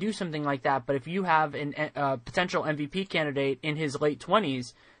 then you can do something like that. But if you have a potential MVP candidate in his late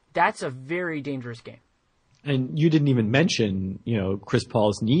 20s, that's a very dangerous game. And you didn't even mention, Chris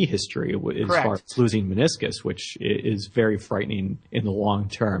Paul's knee history as Correct. far as losing meniscus, which is very frightening in the long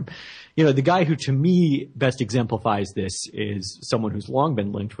term. The guy who to me best exemplifies this is someone who's long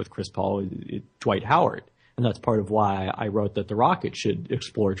been linked with Chris Paul, Dwight Howard. And that's part of why I wrote that the Rockets should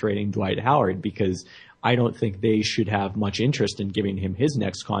explore trading Dwight Howard, because I don't think they should have much interest in giving him his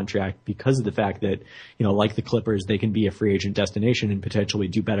next contract because of the fact that, like the Clippers, they can be a free agent destination and potentially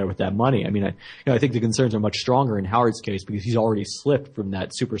do better with that money. I mean, I think the concerns are much stronger in Howard's case because he's already slipped from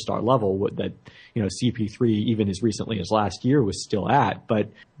that superstar level that, CP3, even as recently as last year, was still at. But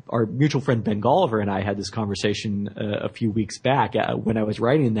our mutual friend Ben Golliver and I had this conversation a few weeks back when I was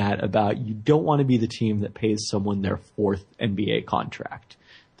writing that about you don't want to be the team that pays someone their fourth NBA contract.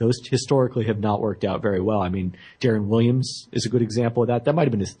 Those historically have not worked out very well. I mean, Darren Williams is a good example of that. That might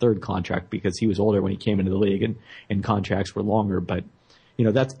have been his third contract because he was older when he came into the league and contracts were longer. But,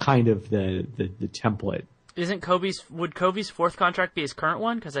 that's kind of the template. Would Kobe's fourth contract be his current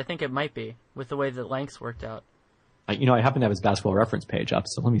one? Because I think it might be with the way that lengths worked out. I happen to have his basketball reference page up,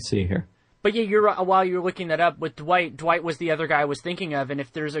 so let me see here. But yeah, while you're looking that up, with Dwight was the other guy I was thinking of, and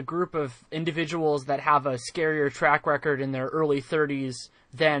if there's a group of individuals that have a scarier track record in their early 30s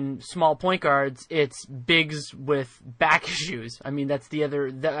than small point guards, it's bigs with back issues. I mean, that's the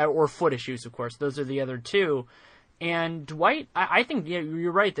other, or foot issues, of course. Those are the other two. And Dwight, I think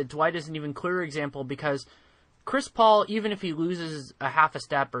you're right that Dwight is an even clearer example because Chris Paul, even if he loses a half a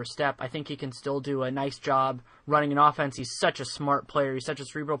step or a step, I think he can still do a nice job running an offense. He's such a smart player. He's such a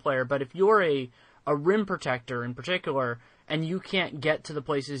cerebral player. But if you're a rim protector in particular, and you can't get to the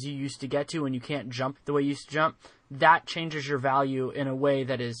places you used to get to and you can't jump the way you used to jump, that changes your value in a way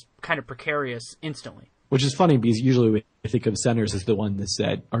that is kind of precarious instantly. Which is funny because usually we think of centers as the ones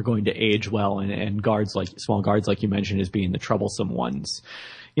that are going to age well, and guards like small guards, like you mentioned, as being the troublesome ones.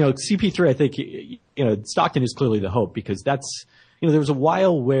 CP3, I think, Stockton is clearly the hope because that's, there was a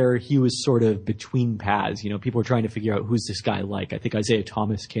while where he was sort of between paths. People were trying to figure out who's this guy like. I think Isaiah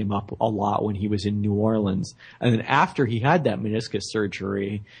Thomas came up a lot when he was in New Orleans. And then after he had that meniscus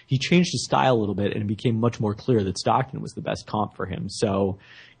surgery, he changed his style a little bit and it became much more clear that Stockton was the best comp for him. So,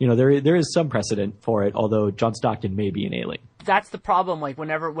 there is some precedent for it, although John Stockton may be an alien. That's the problem. Like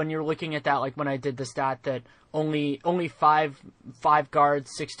when you're looking at that, like when I did the stat that only five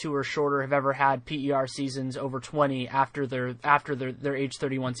guards 6'2" or shorter have ever had PER seasons over 20 after their age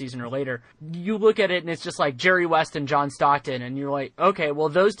 31 season or later. You look at it and it's just like Jerry West and John Stockton, and you're like, okay, well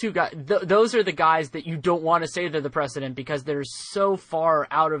those two guys, those are the guys that you don't want to say they're the precedent because they're so far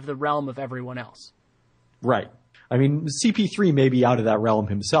out of the realm of everyone else. Right. I mean, CP3 may be out of that realm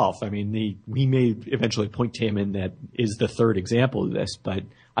himself. I mean, we may eventually point to him in that is the third example of this, but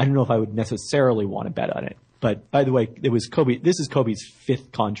I don't know if I would necessarily want to bet on it. But by the way, this is Kobe's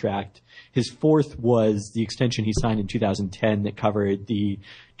fifth contract. His fourth was the extension he signed in 2010 that covered the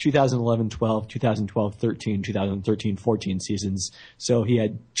 2011-12, 2012-13, 2013-14 seasons. So he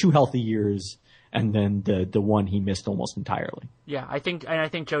had 2 healthy years, and then the one he missed almost entirely. Yeah, I think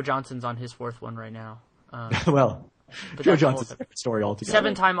Joe Johnson's on his fourth one right now. Well, Joe Johnson's a different story altogether.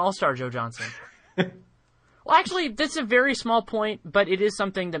 7-time All-Star Joe Johnson. Well, actually, that's a very small point, but it is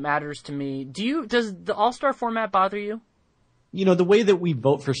something that matters to me. Does the All-Star format bother you? The way that we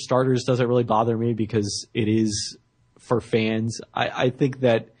vote for starters doesn't really bother me because it is for fans. I think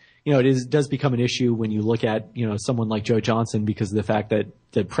that, it does become an issue when you look at, someone like Joe Johnson because of the fact that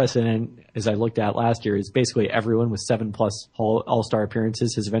the precedent, as I looked at last year, is basically everyone with 7+ All-Star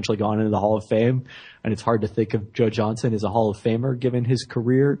appearances has eventually gone into the Hall of Fame. And it's hard to think of Joe Johnson as a Hall of Famer given his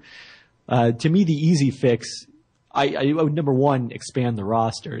career. To me, the easy fix, I would, number one, expand the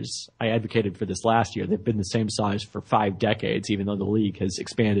rosters. I advocated for this last year. They've been the same size for 5 decades, even though the league has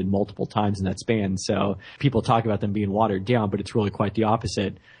expanded multiple times in that span. So people talk about them being watered down, but it's really quite the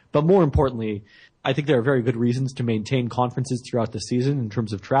opposite. But more importantly, I think there are very good reasons to maintain conferences throughout the season in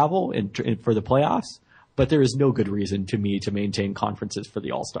terms of travel and for the playoffs. But there is no good reason to me to maintain conferences for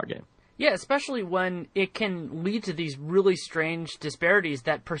the All-Star game. Yeah, especially when it can lead to these really strange disparities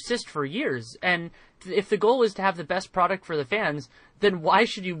that persist for years. And if the goal is to have the best product for the fans, then why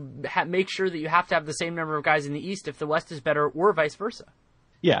should you make sure that you have to have the same number of guys in the East if the West is better or vice versa?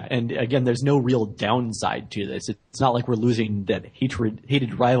 Yeah, and again, there's no real downside to this. It's not like we're losing that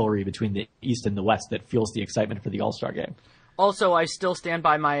hated rivalry between the East and the West that fuels the excitement for the All-Star game. Also, I still stand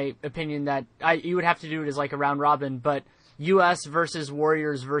by my opinion that you would have to do it as like a round robin, but U.S. versus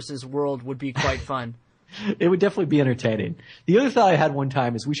Warriors versus World would be quite fun. It would definitely be entertaining. The other thought I had one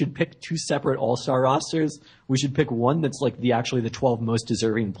time is we should pick 2 separate All-Star rosters. We should pick one that's like the 12 most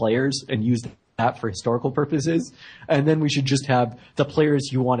deserving players and use that for historical purposes. And then we should just have the players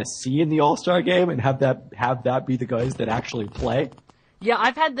you want to see in the All-Star game and have that be the guys that actually play. Yeah,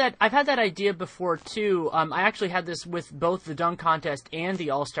 I've had that idea before too. I actually had this with both the dunk contest and the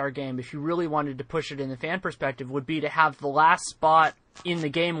All-Star game. If you really wanted to push it in the fan perspective, would be to have the last spot in the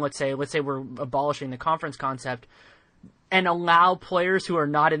game, let's say we're abolishing the conference concept, and allow players who are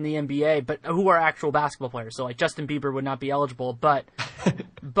not in the NBA but who are actual basketball players. So like Justin Bieber would not be eligible, but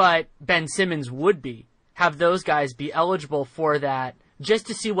Ben Simmons would be. Have those guys be eligible for that, just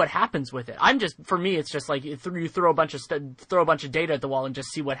to see what happens with it. For me, it's just like you throw a bunch of data at the wall and just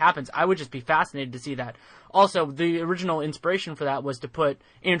see what happens. I would just be fascinated to see that. Also, the original inspiration for that was to put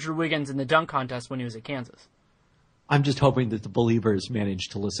Andrew Wiggins in the dunk contest when he was at Kansas. I'm just hoping that the believers manage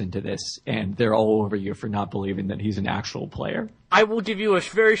to listen to this and they're all over you for not believing that he's an actual player. I will give you a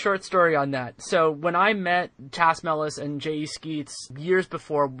very short story on that. So when I met Chas Mellis and J.E. Skeets years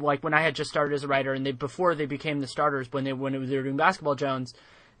before, like when I had just started as a writer and before they became the starters when they were doing Basketball Jones,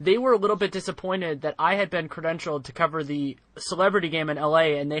 they were a little bit disappointed that I had been credentialed to cover the celebrity game in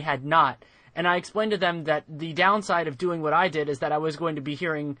L.A. and they had not. And I explained to them that the downside of doing what I did is that I was going to be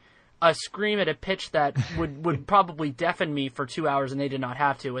hearing a scream at a pitch that would probably deafen me for 2 hours, and they did not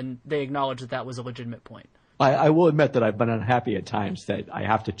have to, and they acknowledged that was a legitimate point. I will admit that I've been unhappy at times that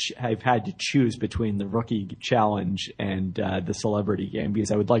I've had to choose between the rookie challenge and the celebrity game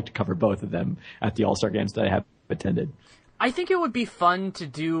because I would like to cover both of them at the All-Star games that I have attended. I think it would be fun to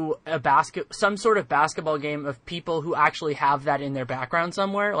do some sort of basketball game of people who actually have that in their background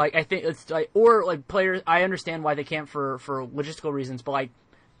somewhere. Like I think it's like, or like players. I understand why they can't for logistical reasons, but like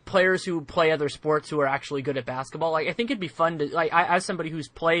players who play other sports who are actually good at basketball. Like I think it'd be fun to as somebody who's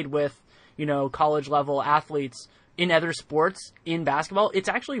played with college level athletes in other sports in basketball. It's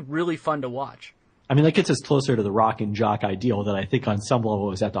actually really fun to watch. I mean, that gets us closer to the rock and jock ideal that I think on some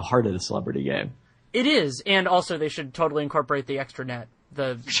level is at the heart of the celebrity game. It is, and also they should totally incorporate the extra net,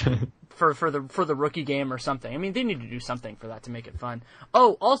 for the rookie game or something. I mean, they need to do something for that to make it fun.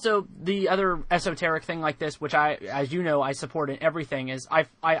 Oh, also the other esoteric thing like this, which as you know, I support in everything, is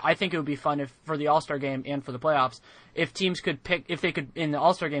I think it would be fun if for the All-Star game and for the playoffs, if teams could in the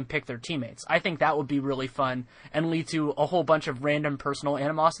All-Star game pick their teammates. I think that would be really fun and lead to a whole bunch of random personal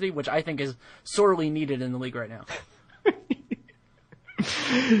animosity, which I think is sorely needed in the league right now.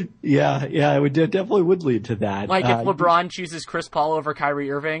 Yeah, it definitely would lead to that. Like if LeBron chooses Chris Paul over Kyrie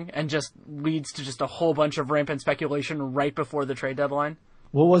Irving and just leads to just a whole bunch of rampant speculation right before the trade deadline.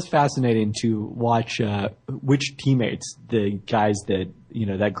 What was fascinating to watch which teammates the guys that,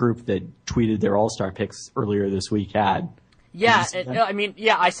 that group that tweeted their All-Star picks earlier this week had. Yeah,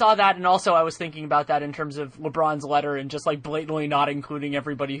 I saw that, and also I was thinking about that in terms of LeBron's letter and just like blatantly not including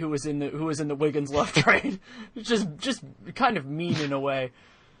everybody who was in the Wiggins Love trade. It's just kind of mean in a way.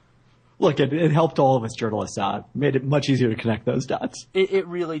 Look, it helped all of us journalists out. Made it much easier to connect those dots. It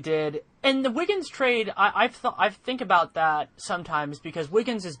really did. And the Wiggins trade, I think about that sometimes because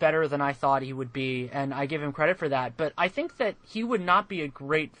Wiggins is better than I thought he would be, and I give him credit for that. But I think that he would not be a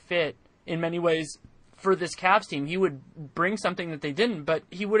great fit in many ways for this Cavs team. He would bring something that they didn't, but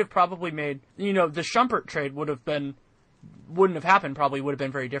he would have probably made, the Shumpert trade wouldn't have happened, probably would have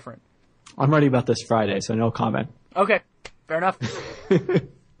been very different. I'm writing about this Friday, so no comment. Okay, fair enough.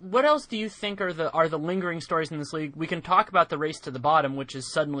 What else do you think are the lingering stories in this league? We can talk about the race to the bottom, which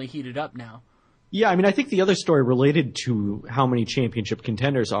is suddenly heated up now. Yeah, I mean, I think the other story related to how many championship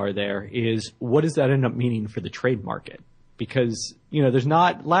contenders are there is what does that end up meaning for the trade market? Because,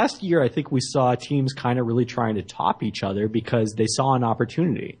 last year I think we saw teams kind of really trying to top each other because they saw an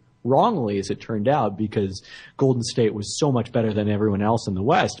opportunity. Wrongly, as it turned out, because Golden State was so much better than everyone else in the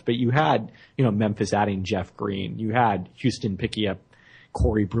West. But you had, Memphis adding Jeff Green. You had Houston picking up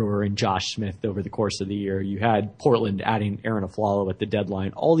Corey Brewer and Josh Smith over the course of the year. You had Portland adding Aaron Aflalo at the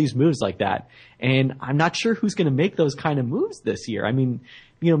deadline. All these moves like that. And I'm not sure who's going to make those kind of moves this year. I mean,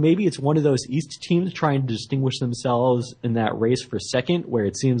 maybe it's one of those East teams trying to distinguish themselves in that race for second, where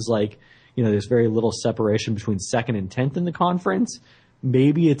it seems like, there's very little separation between second and 10th in the conference.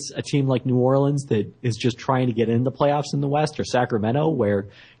 Maybe it's a team like New Orleans that is just trying to get into the playoffs in the West, or Sacramento, where,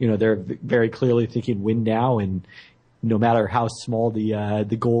 they're very clearly thinking win now, and no matter how small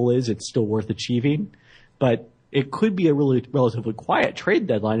the goal is, it's still worth achieving. But it could be a really relatively quiet trade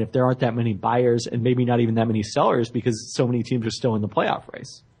deadline if there aren't that many buyers and maybe not even that many sellers because so many teams are still in the playoff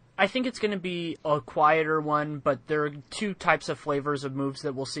race. I think it's going to be a quieter one, but there are two types of flavors of moves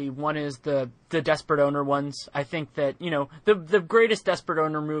that we'll see. One is the desperate owner ones. I think that, the greatest desperate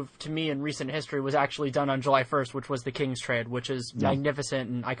owner move to me in recent history was actually done on July 1st, which was the Kings trade, which is magnificent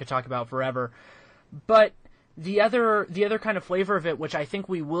and I could talk about forever. But the other kind of flavor of it, which I think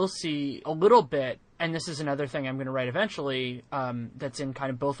we will see a little bit, and this is another thing I'm going to write eventually, that's in kind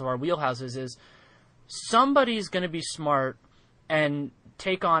of both of our wheelhouses, is somebody's going to be smart and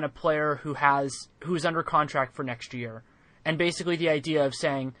take on a player who's under contract for next year. And basically the idea of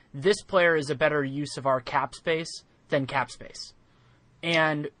saying, this player is a better use of our cap space than cap space.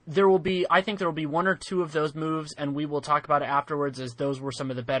 And I think there will be one or two of those moves, and we will talk about it afterwards, as those were some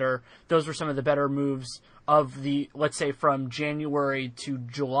of the better moves of the, let's say, from January to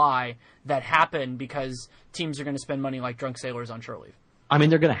July that happened because teams are going to spend money like drunk sailors on shore leave. I mean,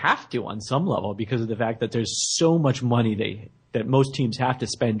 they're going to have to on some level because of the fact that there's so much money that most teams have to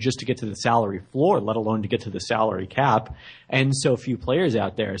spend just to get to the salary floor, let alone to get to the salary cap, and so few players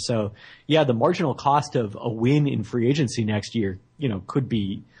out there. So, yeah, the marginal cost of a win in free agency next year, could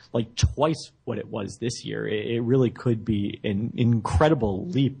be like twice what it was this year. It really could be an incredible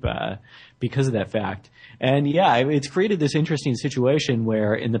leap because of that fact. And yeah, it's created this interesting situation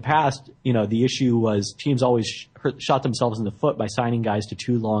where in the past, the issue was teams always shot themselves in the foot by signing guys to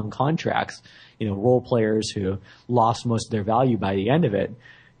too long contracts, role players who lost most of their value by the end of it.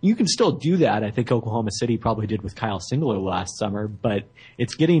 You can still do that. I think Oklahoma City probably did with Kyle Singler last summer, but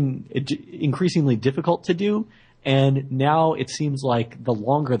it's getting increasingly difficult to do. And now it seems like the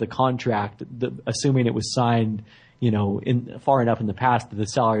longer the contract, assuming it was signed, far enough in the past that the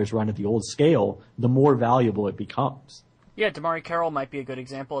salary is run at the old scale, the more valuable it becomes. Yeah, DeMarre Carroll might be a good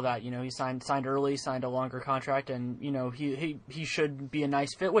example of that. He signed early, signed a longer contract, and he should be a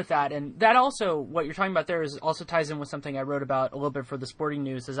nice fit with that. And that also, what you're talking about there, is also ties in with something I wrote about a little bit for the Sporting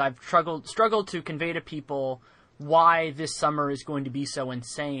News, as I've struggled to convey to people why this summer is going to be so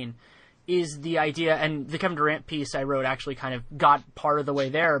insane. Is the idea, and the Kevin Durant piece I wrote actually kind of got part of the way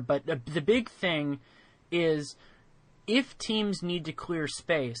there, but the big thing is if teams need to clear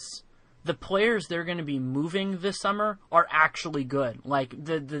space, the players they're going to be moving this summer are actually good. Like,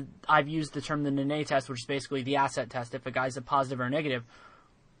 I've used the term the Nene test, which is basically the asset test if a guy's a positive or a negative.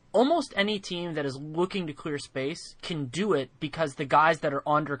 Almost any team that is looking to clear space can do it because the guys that are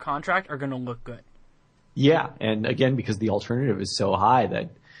under contract are going to look good. Yeah, and again, because the alternative is so high that,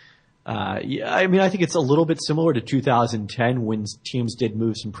 I mean, I think it's a little bit similar to 2010 when teams did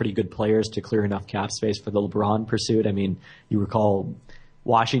move some pretty good players to clear enough cap space for the LeBron pursuit. I mean, you recall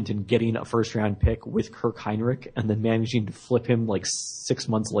Washington getting a first-round pick with Kirk Heinrich and then managing to flip him like 6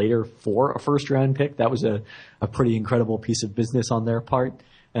 months later for a first-round pick. That was a pretty incredible piece of business on their part.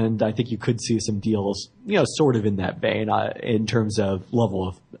 And I think you could see some deals, sort of in that vein, in terms of level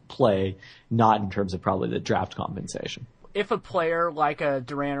of play, not in terms of probably the draft compensation. If a player like a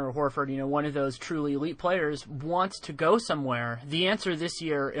Durant or Horford, one of those truly elite players, wants to go somewhere, the answer this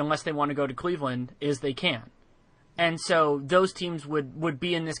year, unless they want to go to Cleveland, is they can. And so those teams would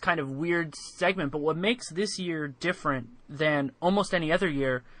be in this kind of weird segment. But what makes this year different than almost any other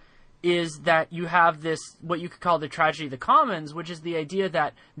year is that you have this, what you could call the tragedy of the commons, which is the idea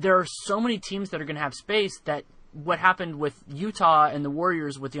that there are so many teams that are going to have space that what happened with Utah and the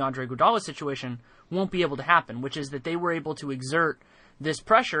Warriors with the Andre Iguodala situation won't be able to happen, which is that they were able to exert this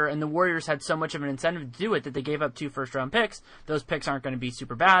pressure, and the Warriors had so much of an incentive to do it that they gave up 2 first-round picks. Those picks aren't going to be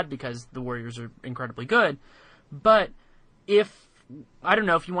super bad because the Warriors are incredibly good. But I don't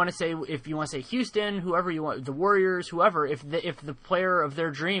know if you want to say Houston, whoever you want, the Warriors, whoever, if the player of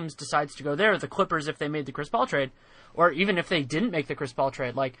their dreams decides to go there, the Clippers if they made the Chris Paul trade, or even if they didn't make the Chris Paul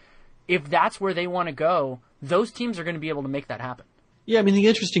trade, like if that's where they want to go, those teams are going to be able to make that happen. Yeah, I mean, the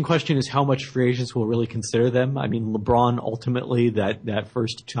interesting question is how much free agents will really consider them. I mean, LeBron ultimately, that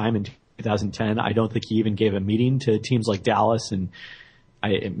first time in 2010, I don't think he even gave a meeting to teams like Dallas, and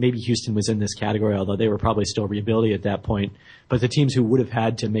maybe Houston was in this category, although they were probably still rebuilding at that point. But the teams who would have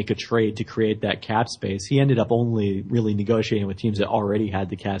had to make a trade to create that cap space, he ended up only really negotiating with teams that already had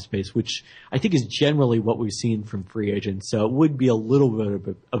the cap space, which I think is generally what we've seen from free agents. So it would be a little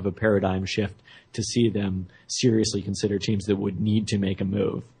bit of a paradigm shift to see them seriously consider teams that would need to make a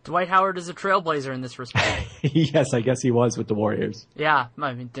move. Dwight Howard is a trailblazer in this respect. Yes, I guess he was with the Warriors. Yeah,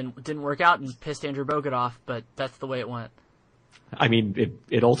 I mean, didn't work out and pissed Andrew Bogut off, but that's the way it went. I mean,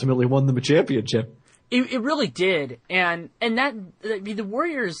 it ultimately won them a championship. It really did, and that the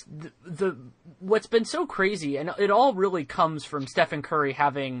Warriors, what's been so crazy, and it all really comes from Stephen Curry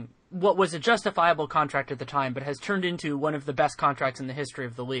having what was a justifiable contract at the time, but has turned into one of the best contracts in the history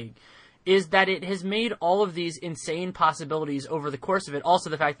of the league, is that it has made all of these insane possibilities over the course of it. Also,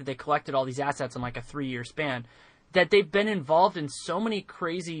 the fact that they collected all these assets in like a 3-year span, that they've been involved in so many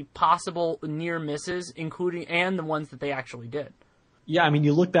crazy possible near misses, including and the ones that they actually did. Yeah, I mean,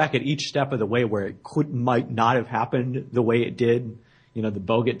 you look back at each step of the way where it might not have happened the way it did. The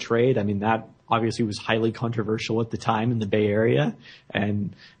Bogut trade. I mean, that obviously was highly controversial at the time in the Bay Area,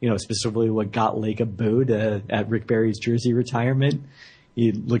 and specifically what got Lake a boot at Rick Barry's jersey retirement.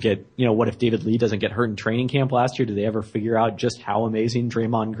 You look at what if David Lee doesn't get hurt in training camp last year? Do they ever figure out just how amazing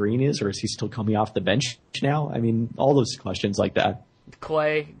Draymond Green is, or is he still coming off the bench now? I mean, all those questions like that.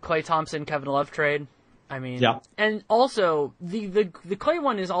 Klay Thompson, Kevin Love trade. I mean, yeah. And also the Klay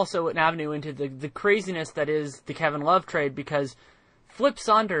one is also an avenue into the craziness that is the Kevin Love trade, because Flip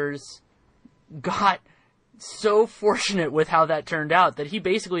Saunders got so fortunate with how that turned out that he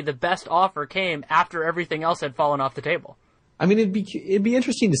basically, the best offer came after everything else had fallen off the table. I mean, it'd be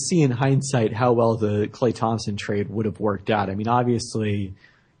interesting to see in hindsight how well the Klay Thompson trade would have worked out. I mean, obviously,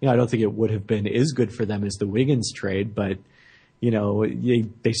 I don't think it would have been as good for them as the Wiggins trade, but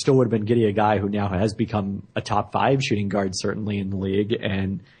they still would have been getting a guy who now has become a top 5 shooting guard, certainly in the league.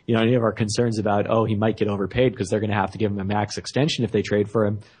 And, any of our concerns about, he might get overpaid because they're going to have to give him a max extension if they trade for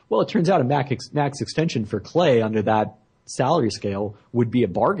him. Well, it turns out a max extension for Klay under that salary scale would be a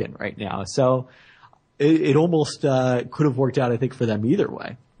bargain right now. So it almost could have worked out, I think, for them either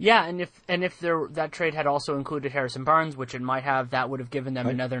way. Yeah, and if that trade had also included Harrison Barnes, which it might have, that would have given them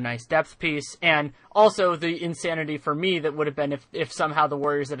another nice depth piece. And also the insanity for me that would have been if somehow the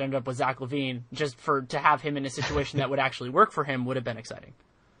Warriors had ended up with Zach LaVine, just to have him in a situation that would actually work for him would have been exciting.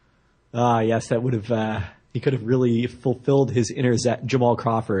 Yes, that would have. He could have really fulfilled his inner Jamal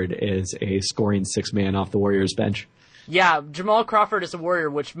Crawford as a scoring 6-man off the Warriors bench. Yeah, Jamal Crawford is a Warrior,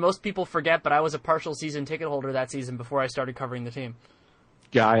 which most people forget, but I was a partial season ticket holder that season before I started covering the team.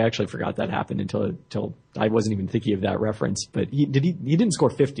 Yeah, I actually forgot that happened until I wasn't even thinking of that reference. But he didn't score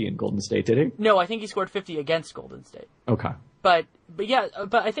 50 in Golden State, did he? No, I think he scored 50 against Golden State. Okay. But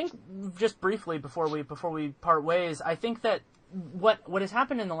I think just briefly before we part ways, I think that what has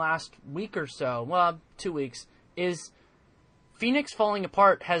happened in the last week or so, 2 weeks, is Phoenix falling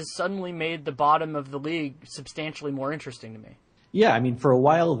apart has suddenly made the bottom of the league substantially more interesting to me. Yeah, I mean, for a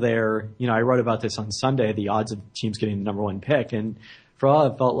while there, I wrote about this on Sunday, the odds of teams getting the number one pick, and for a while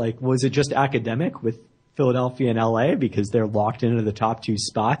it felt like, was it just academic with Philadelphia and LA because they're locked into the top two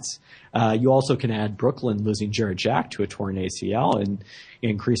spots? You also can add Brooklyn losing Jarrett Jack to a torn ACL and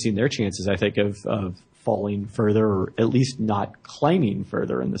increasing their chances, I think, of falling further, or at least not climbing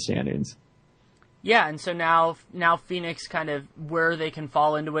further in the standings. Yeah, and so now Phoenix kind of where they can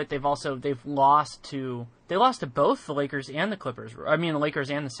fall into it. They've lost to both the Lakers and the Clippers. I mean, the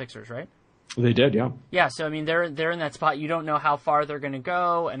Lakers and the Sixers, right? They did, yeah. Yeah, so I mean they're in that spot. You don't know how far they're going to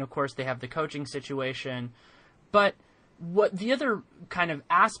go, and of course they have the coaching situation. But what the other kind of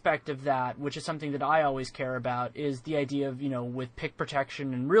aspect of that, which is something that I always care about, is the idea of, with pick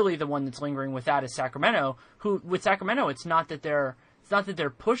protection, and really the one that's lingering with that is Sacramento. With Sacramento, it's not that they're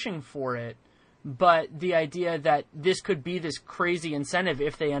pushing for it, but the idea that this could be this crazy incentive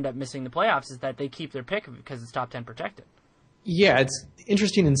if they end up missing the playoffs is that they keep their pick because it's top 10 protected. Yeah, it's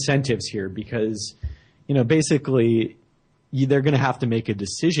interesting incentives here because, basically they're going to have to make a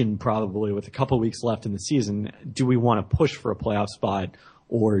decision probably with a couple weeks left in the season. Do we want to push for a playoff spot,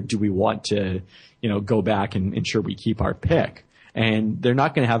 or do we want to, go back and ensure we keep our pick? And they're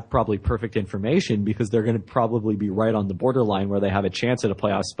not going to have probably perfect information because they're going to probably be right on the borderline where they have a chance at a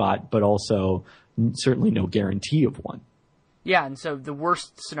playoff spot, but also certainly no guarantee of one. Yeah, and so the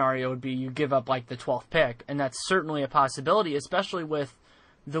worst scenario would be you give up like the 12th pick, and that's certainly a possibility, especially with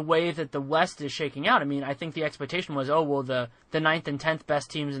the way that the West is shaking out. I mean, I think the expectation was, the 9th and 10th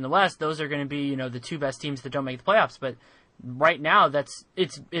best teams in the West, those are going to be, the two best teams that don't make the playoffs. But right now,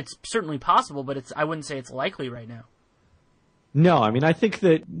 it's certainly possible, but I wouldn't say it's likely right now. No, I mean, I think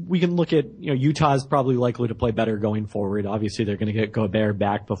that we can look at, Utah's probably likely to play better going forward. Obviously, they're going to get Gobert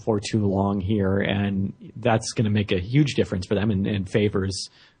back before too long here, and that's going to make a huge difference for them and Favors,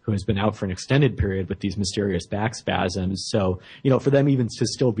 who has been out for an extended period with these mysterious back spasms. So, for them even to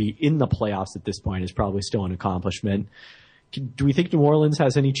still be in the playoffs at this point is probably still an accomplishment. Do we think New Orleans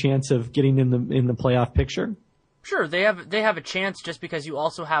has any chance of getting in the playoff picture? Sure, they have a chance just because you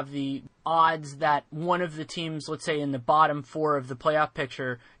also have the odds that one of the teams, let's say in the bottom four of the playoff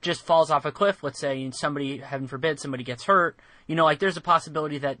picture, just falls off a cliff. Let's say somebody, heaven forbid, somebody gets hurt. There's a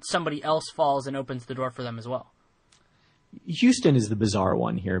possibility that somebody else falls and opens the door for them as well. Houston is the bizarre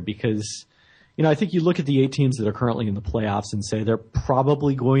one here because, I think you look at the 8 teams that are currently in the playoffs and say they're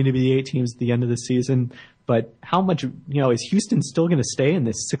probably going to be the 8 teams at the end of the season. But how much, is Houston still going to stay in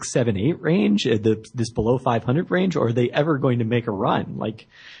this 6, 7, 8 range, this below 500 range, or are they ever going to make a run? Like,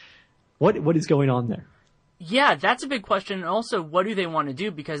 what is going on there? Yeah, that's a big question. And also, what do they want to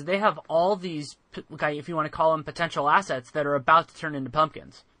do? Because they have all these, if you want to call them potential assets, that are about to turn into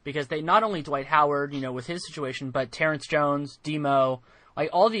pumpkins. Because they not only Dwight Howard, with his situation, but Terrence Jones, Demo,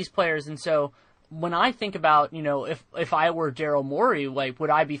 all these players. And so when I think about, if I were Daryl Morey, would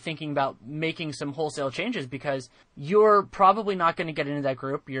I be thinking about making some wholesale changes? Because you're probably not going to get into that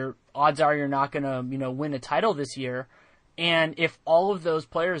group. Your odds are you're not going to, win a title this year. And if all of those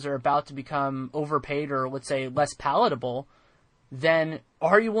players are about to become overpaid or, let's say, less palatable, then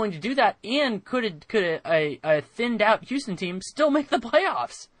are you willing to do that? And could a thinned out Houston team still make the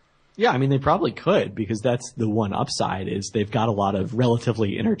playoffs? Yeah, I mean, they probably could because that's the one upside is they've got a lot of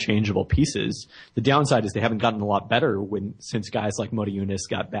relatively interchangeable pieces. The downside is they haven't gotten a lot better since guys like Mota Eunice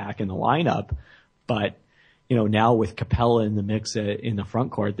got back in the lineup. But, now with Capella in the mix in the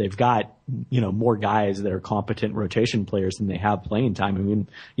front court, they've got, more guys that are competent rotation players than they have playing time. I mean,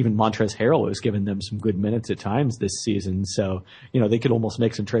 even Montrezl Harrell has given them some good minutes at times this season. So, they could almost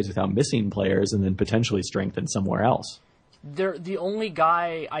make some trades without missing players and then potentially strengthen somewhere else. The only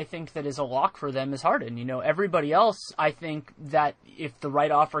guy I think that is a lock for them is Harden. Everybody else, I think that if the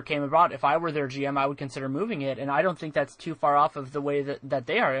right offer came about, if I were their GM, I would consider moving it. And I don't think that's too far off of the way that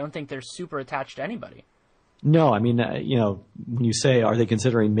they are. I don't think they're super attached to anybody. No, I mean, when you say, are they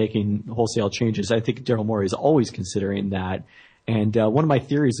considering making wholesale changes? I think Daryl Morey is always considering that. And one of my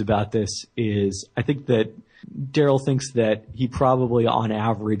theories about this is I think that Daryl thinks that he probably on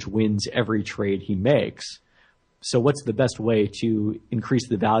average wins every trade he makes. So what's the best way to increase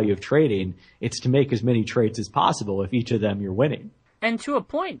the value of trading? It's to make as many trades as possible if each of them you're winning. And to a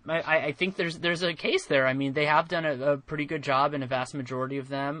point, I think there's a case there. I mean, they have done a pretty good job in a vast majority of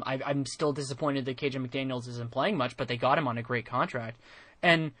them. I'm still disappointed that KJ McDaniels isn't playing much, but they got him on a great contract.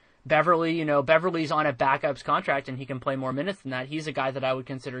 And Beverly, Beverly's on a backups contract and he can play more minutes than that. He's a guy that I would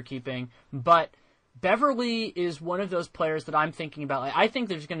consider keeping. But Beverly is one of those players that I'm thinking about. I think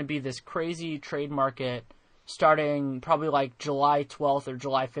there's going to be this crazy trade market starting probably like July 12th or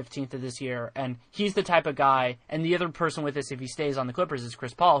July 15th of this year. And he's the type of guy, and the other person with this, if he stays on the Clippers, is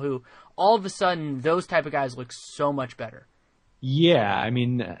Chris Paul, who all of a sudden those type of guys look so much better. Yeah, I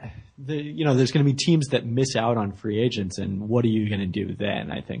mean, there's going to be teams that miss out on free agents, and what are you going to do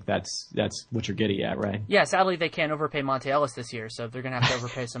then? I think that's what you're getting at, right? Yeah, sadly they can't overpay Monte Ellis this year, so they're going to have to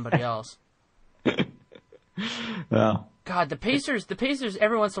overpay somebody else. Well, God, the Pacers,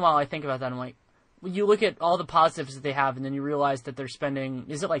 every once in a while I think about that, I'm like, you look at all the positives that they have, and then you realize that they're spending,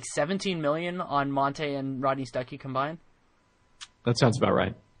 is it like $17 million on Monte and Rodney Stuckey combined? that sounds about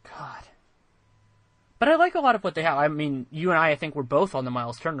right. God. But I like a lot of what they have. I mean, you and I think we're both on the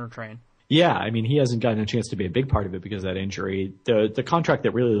Miles Turner train. Yeah, I mean, he hasn't gotten a chance to be a big part of it because of that injury. The contract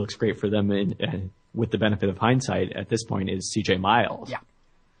that really looks great for them, with the benefit of hindsight at this point, is C.J. Miles. Yeah.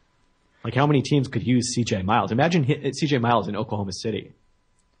 Like, how many teams could use C.J. Miles? Imagine C.J. Miles in Oklahoma City.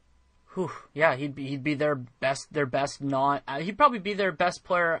 Whew. Yeah, he'd be their best he'd probably be their best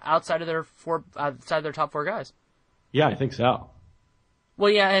player outside of their top four guys. Yeah, I think so.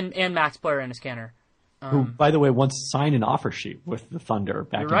 Well, yeah, and Max Player and his canner. Who, by the way, once signed an offer sheet with the Thunder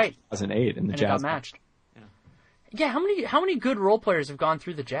back in 2008, and the Jazz it got matched. Yeah, how many good role players have gone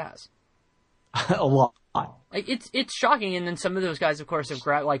through the Jazz? A lot. Like it's shocking, and then some of those guys, of course,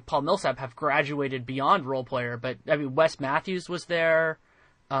 have like Paul Millsap, have graduated beyond role player. But I mean, Wes Matthews was there,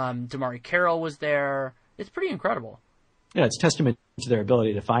 DeMarre Carroll was there. It's pretty incredible. Yeah, it's testament to their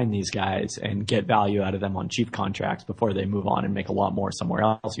ability to find these guys and get value out of them on cheap contracts before they move on and make a lot more somewhere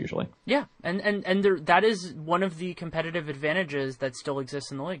else, usually. Yeah, and that is one of the competitive advantages that still exists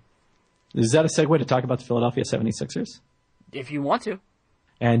in the league. Is that a segue to talk about the Philadelphia 76ers? If you want to.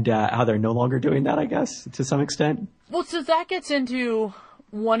 And how they're no longer doing that, I guess, to some extent? Well, so that gets into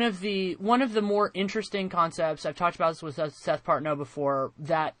one of the more interesting concepts. I've talked about this with Seth Partnow before,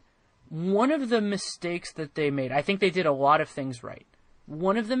 that one of the mistakes that they made, I think they did a lot of things right.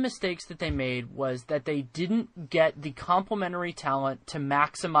 One of the mistakes that they made was that they didn't get the complementary talent to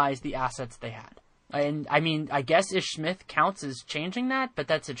maximize the assets they had. And, I mean, I guess Ish Smith counts as changing that, but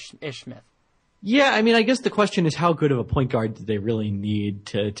that's Ish Smith. Yeah, I mean, I guess the question is, how good of a point guard do they really need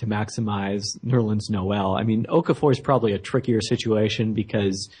to maximize Nerlens Noel? I mean, Okafor is probably a trickier situation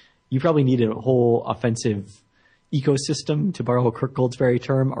because you probably need a whole offensive ecosystem, to borrow Kirk Goldsberry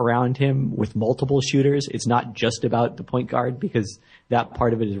term, around him with multiple shooters. It's not just about the point guard, because that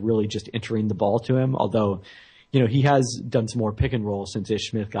part of it is really just entering the ball to him. Although, he has done some more pick and roll since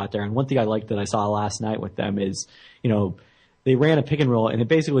Ish Smith got there. And one thing I liked that I saw last night with them is, they ran a pick and roll, and it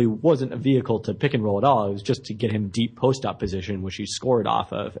basically wasn't a vehicle to pick and roll at all. It was just to get him deep post-up position, which he scored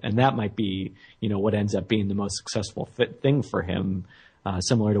off of. And that might be, what ends up being the most successful thing for him,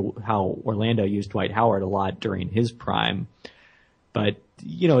 similar to how Orlando used Dwight Howard a lot during his prime. But,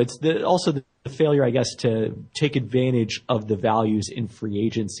 it's also the failure, I guess, to take advantage of the values in free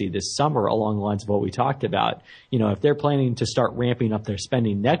agency this summer along the lines of what we talked about. If they're planning to start ramping up their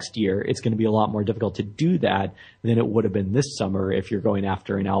spending next year, it's going to be a lot more difficult to do that than it would have been this summer if you're going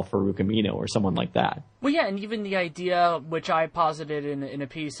after an Al-Farouq Amino or someone like that. Well, yeah, and even the idea, which I posited in a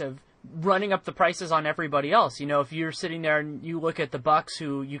piece, of running up the prices on everybody else. If you're sitting there and you look at the Bucks,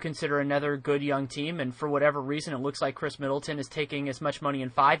 who you consider another good young team, and for whatever reason it looks like Chris Middleton is taking as much money in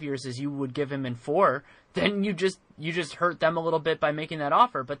 5 years as you would give him in 4, then you just hurt them a little bit by making that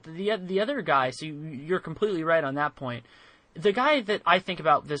offer. But the other guy, so you're completely right on that point. The guy that I think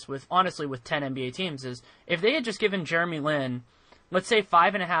about this with, honestly, with 10 NBA teams is, if they had just given Jeremy Lin, let's say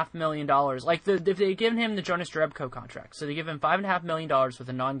 $5.5 million, like if they had given him the Jonas Jerebko contract, so they give him $5.5 million with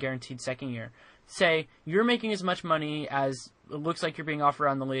a non-guaranteed second year. Say you're making as much money as it looks like you're being offered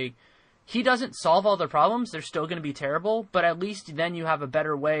around the league. He doesn't solve all their problems; they're still going to be terrible. But at least then you have a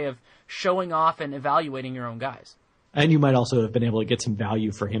better way of showing off and evaluating your own guys. And you might also have been able to get some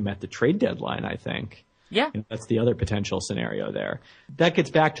value for him at the trade deadline, I think. Yeah. That's the other potential scenario there. That gets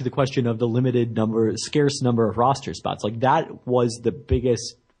back to the question of the scarce number of roster spots. Like, that was the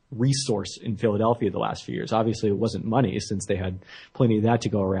biggest resource in Philadelphia the last few years. Obviously, it wasn't money, since they had plenty of that to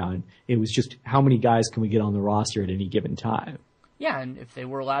go around. It was just, how many guys can we get on the roster at any given time? Yeah, and if they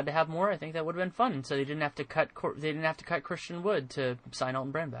were allowed to have more, I think that would have been fun. So they didn't have to cut Christian Wood to sign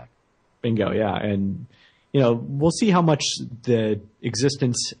Elton Brand back. Bingo, yeah. And we'll see how much the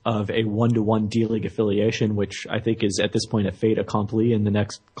existence of a 1-to-1 D-League affiliation, which I think is at this point a fait accompli in the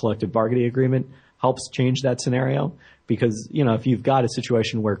next collective bargaining agreement, helps change that scenario. Because, if you've got a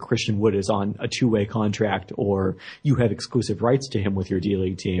situation where Christian Wood is on a 2-way contract, or you have exclusive rights to him with your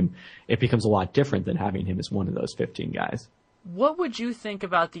D-League team, it becomes a lot different than having him as one of those 15 guys. What would you think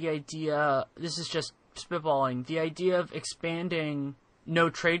about the idea, this is just spitballing, the idea of expanding no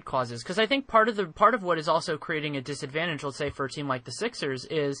trade clauses, because I think part of what is also creating a disadvantage, let's say for a team like the Sixers,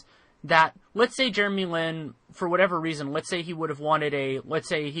 is that let's say Jeremy Lin, for whatever reason, let's say he would have wanted a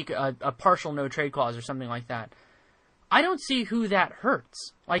partial no trade clause or something like that. I don't see who that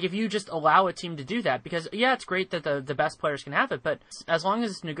hurts. Like, if you just allow a team to do that, because yeah, it's great that the best players can have it, but as long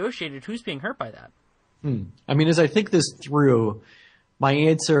as it's negotiated, who's being hurt by that? I mean, as I think this through, my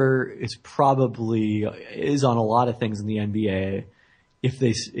answer is probably on a lot of things in the NBA. If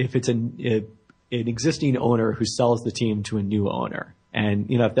it's an existing owner who sells the team to a new owner, and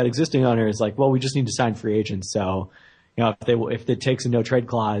if that existing owner is like, well, we just need to sign free agents, so if it takes a no trade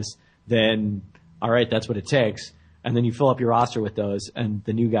clause, then all right, that's what it takes, and then you fill up your roster with those, and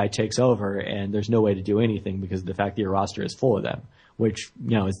the new guy takes over, and there's no way to do anything because of the fact that your roster is full of them, which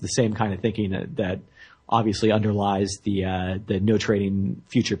is the same kind of thinking that obviously underlies the no trading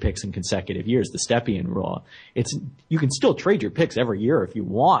future picks in consecutive years, the Stepien rule. You can still trade your picks every year if you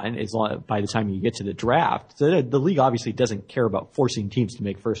want, as long by the time you get to the draft. So the league obviously doesn't care about forcing teams to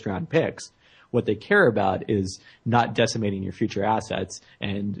make first round picks. What they care about is not decimating your future assets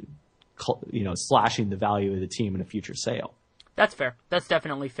and slashing the value of the team in a future sale. That's fair. That's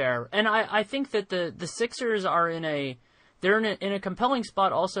definitely fair. And I think that the Sixers are in a compelling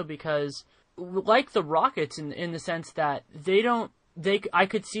spot also because, like the Rockets in the sense that I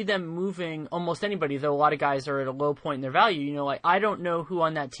could see them moving almost anybody, though a lot of guys are at a low point in their value. I don't know who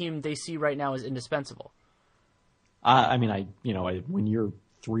on that team they see right now as indispensable. When you're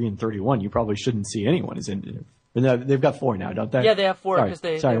 3-31, you probably shouldn't see anyone as indispensable. They've got 4 now, don't they? Yeah, they have 4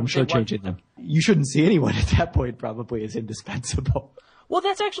 because I'm changing them. You shouldn't see anyone at that point probably as indispensable. Well,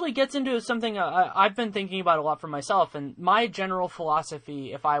 that actually gets into something I've been thinking about a lot for myself, and my general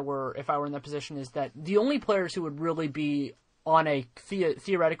philosophy, if I were in that position, is that the only players who would really be on a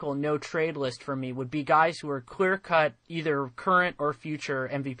theoretical no trade list for me would be guys who are clear cut, either current or future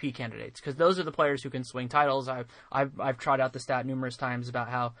MVP candidates, because those are the players who can swing titles. I've trot out the stat numerous times about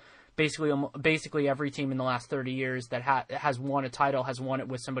how basically every team in the last 30 years that has won a title has won it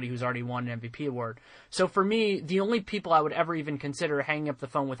with somebody who's already won an MVP award. So for me, the only people I would ever even consider hanging up the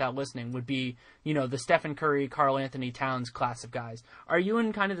phone without listening would be, the Stephen Curry, Karl Anthony Towns class of guys. Are you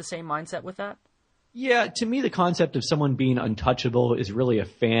in kind of the same mindset with that? Yeah, to me, the concept of someone being untouchable is really a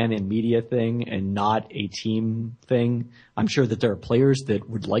fan and media thing and not a team thing. I'm sure that there are players that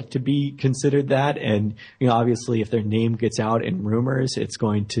would like to be considered that. And, obviously if their name gets out in rumors, it's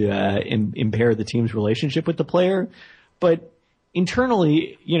going to impair the team's relationship with the player. But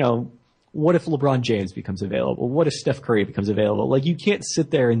internally, what if LeBron James becomes available? What if Steph Curry becomes available? Like, you can't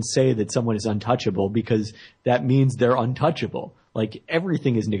sit there and say that someone is untouchable because that means they're untouchable. Like,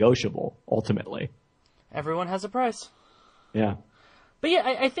 everything is negotiable, ultimately. Everyone has a price. Yeah. But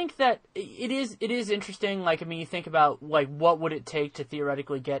yeah, I think that it is interesting. Like, you think about, like, what would it take to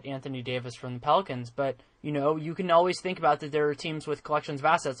theoretically get Anthony Davis from the Pelicans? But, you can always think about that there are teams with collections of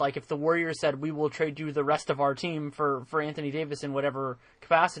assets. Like, if the Warriors said, we will trade you the rest of our team for Anthony Davis in whatever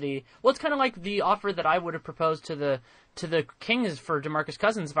capacity. Well, it's kind of like the offer that I would have proposed to the Kings for DeMarcus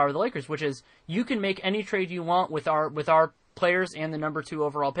Cousins if I were the Lakers, which is, you can make any trade you want with our players and the number 2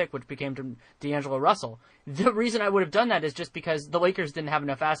 overall pick, which became D'Angelo Russell. The reason I would have done that is just because the Lakers didn't have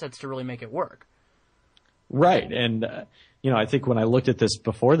enough assets to really make it work. Right. And, I think when I looked at this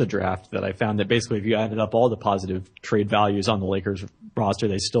before the draft, that I found that basically if you added up all the positive trade values on the Lakers roster,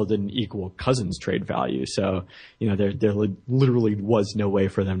 they still didn't equal Cousins' trade value. So, there literally was no way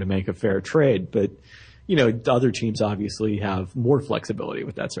for them to make a fair trade. But, other teams obviously have more flexibility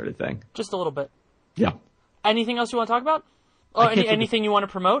with that sort of thing. Just a little bit. Yeah. Anything else you want to talk about? Oh, anything you want to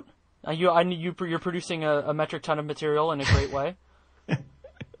promote? You're producing a metric ton of material in a great way.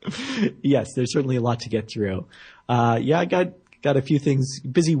 Yes, there's certainly a lot to get through. I got a few things.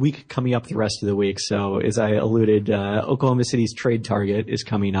 Busy week coming up the rest of the week. So as I alluded, Oklahoma City's trade target is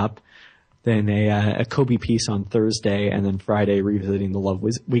coming up. Then a Kobe piece on Thursday, and then Friday revisiting the Love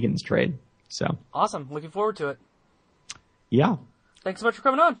Wiggins trade. So awesome. Looking forward to it. Yeah. Thanks so much for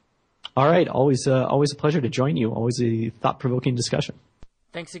coming on. All right. Always a pleasure to join you. Always a thought-provoking discussion.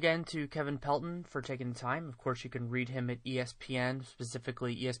 Thanks again to Kevin Pelton for taking the time. Of course, you can read him at ESPN,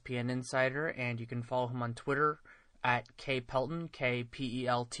 specifically ESPN Insider, and you can follow him on Twitter at kpelton,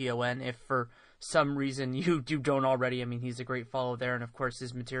 KPELTON. If for some reason you don't already, he's a great follow there. And of course,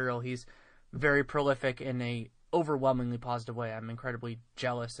 his material, he's very prolific in a overwhelmingly positive way. I'm incredibly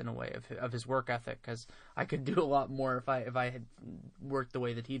jealous in a way of his work ethic, because I could do a lot more if I had worked the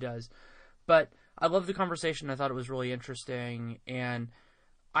way that he does. But I love the conversation. I thought it was really interesting, and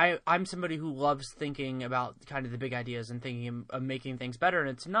I'm somebody who loves thinking about kind of the big ideas and thinking of making things better. And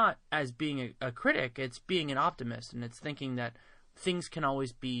it's not as being a critic, it's being an optimist, and it's thinking that things can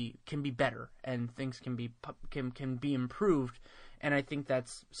always be better, and things can be improved. And I think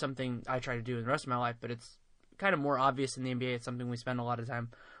that's something I try to do in the rest of my life, but it's kind of more obvious in the NBA. It's something we spend a lot of time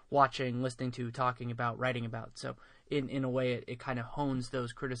watching, listening to, talking about, writing about. So in a way, it kind of hones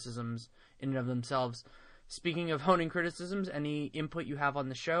those criticisms in and of themselves. Speaking of honing criticisms, any input you have on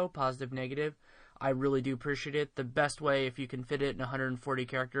the show, positive, negative, I really do appreciate it. The best way, if you can fit it in 140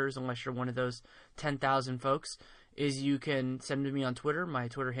 characters, unless you're one of those 10,000 folks, is you can send to me on Twitter. My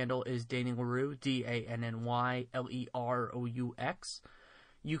Twitter handle is Danny LaRue, DANNYLEROUX.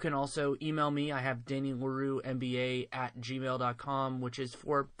 You can also email me. I have DannyLaRueNBA@gmail.com, which is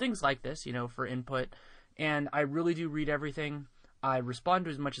for things like this, for input. And I really do read everything. I respond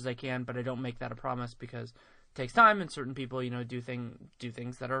to as much as I can, but I don't make that a promise because it takes time, and certain people, do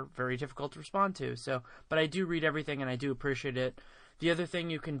things that are very difficult to respond to. So, but I do read everything, and I do appreciate it. The other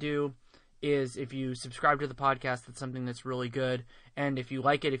thing you can do is if you subscribe to the podcast, that's something that's really good. And if you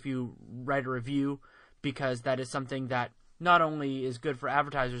like it, if you write a review, because that is something that not only is good for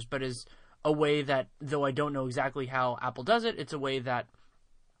advertisers, but is a way that, though I don't know exactly how Apple does it, it's a way that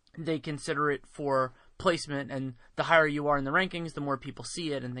they consider it for placement, and the higher you are in the rankings, the more people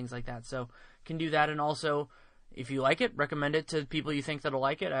see it and things like that. So can do that. And also, if you like it, recommend it to people you think that'll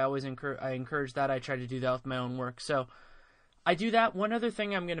like it. I always encourage that. I try to do that with my own work. So I do that. One other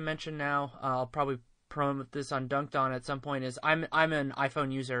thing I'm going to mention now, I'll probably promote this on Dunked On at some point, is I'm an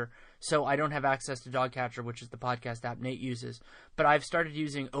iPhone user, so I don't have access to Dogcatcher, which is the podcast app Nate uses. But I've started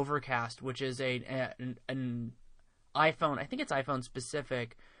using Overcast, which is an iPhone, I think it's iPhone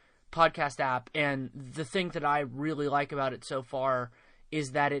specific podcast app. And the thing that I really like about it so far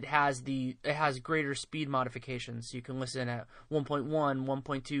is that it has greater speed modifications. You can listen at 1.1,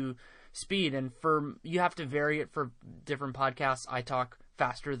 1.2 speed, and you have to vary it for different podcasts. I talk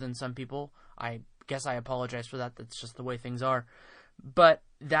faster than some people. I guess I apologize for that. That's just the way things are. But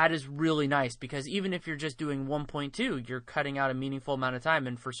that is really nice, because even if you're just doing 1.2, you're cutting out a meaningful amount of time.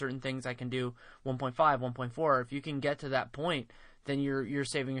 And for certain things, I can do 1.5, 1.4. If you can get to that point, then you're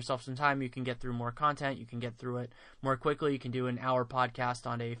saving yourself some time. You can get through more content. You can get through it more quickly. You can do an hour podcast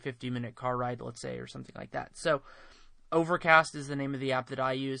on a 50-minute car ride, let's say, or something like that. So Overcast is the name of the app that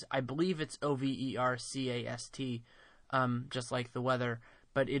I use. I believe it's Overcast, just like the weather.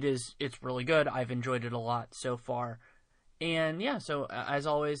 But it's really good. I've enjoyed it a lot so far. And yeah, so as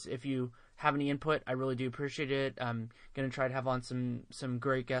always, if you have any input, I really do appreciate it. I'm going to try to have on some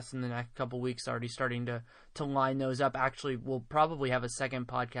great guests in the next couple weeks, already starting to line those up. Actually, we'll probably have a second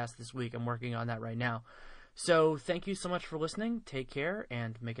podcast this week. I'm working on that right now. So thank you so much for listening. Take care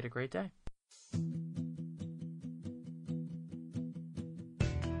and make it a great day.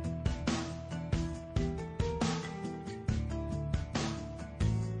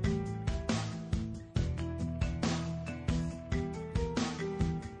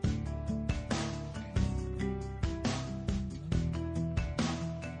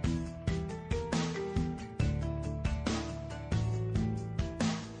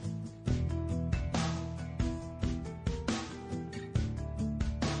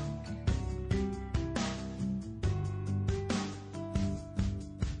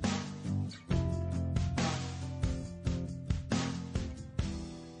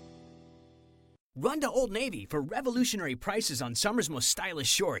 Run to Old Navy for revolutionary prices on summer's most stylish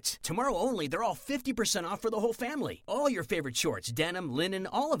shorts. Tomorrow only, they're all 50% off for the whole family. All your favorite shorts, denim, linen,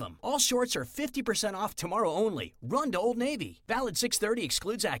 all of them. All shorts are 50% off tomorrow only. Run to Old Navy. Valid 6/30,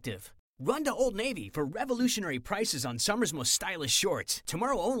 excludes active. Run to Old Navy for revolutionary prices on summer's most stylish shorts.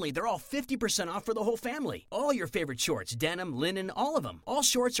 Tomorrow only, they're all 50% off for the whole family. All your favorite shorts, denim, linen, all of them. All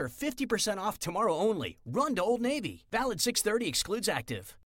shorts are 50% off tomorrow only. Run to Old Navy. Valid 6/30, excludes active.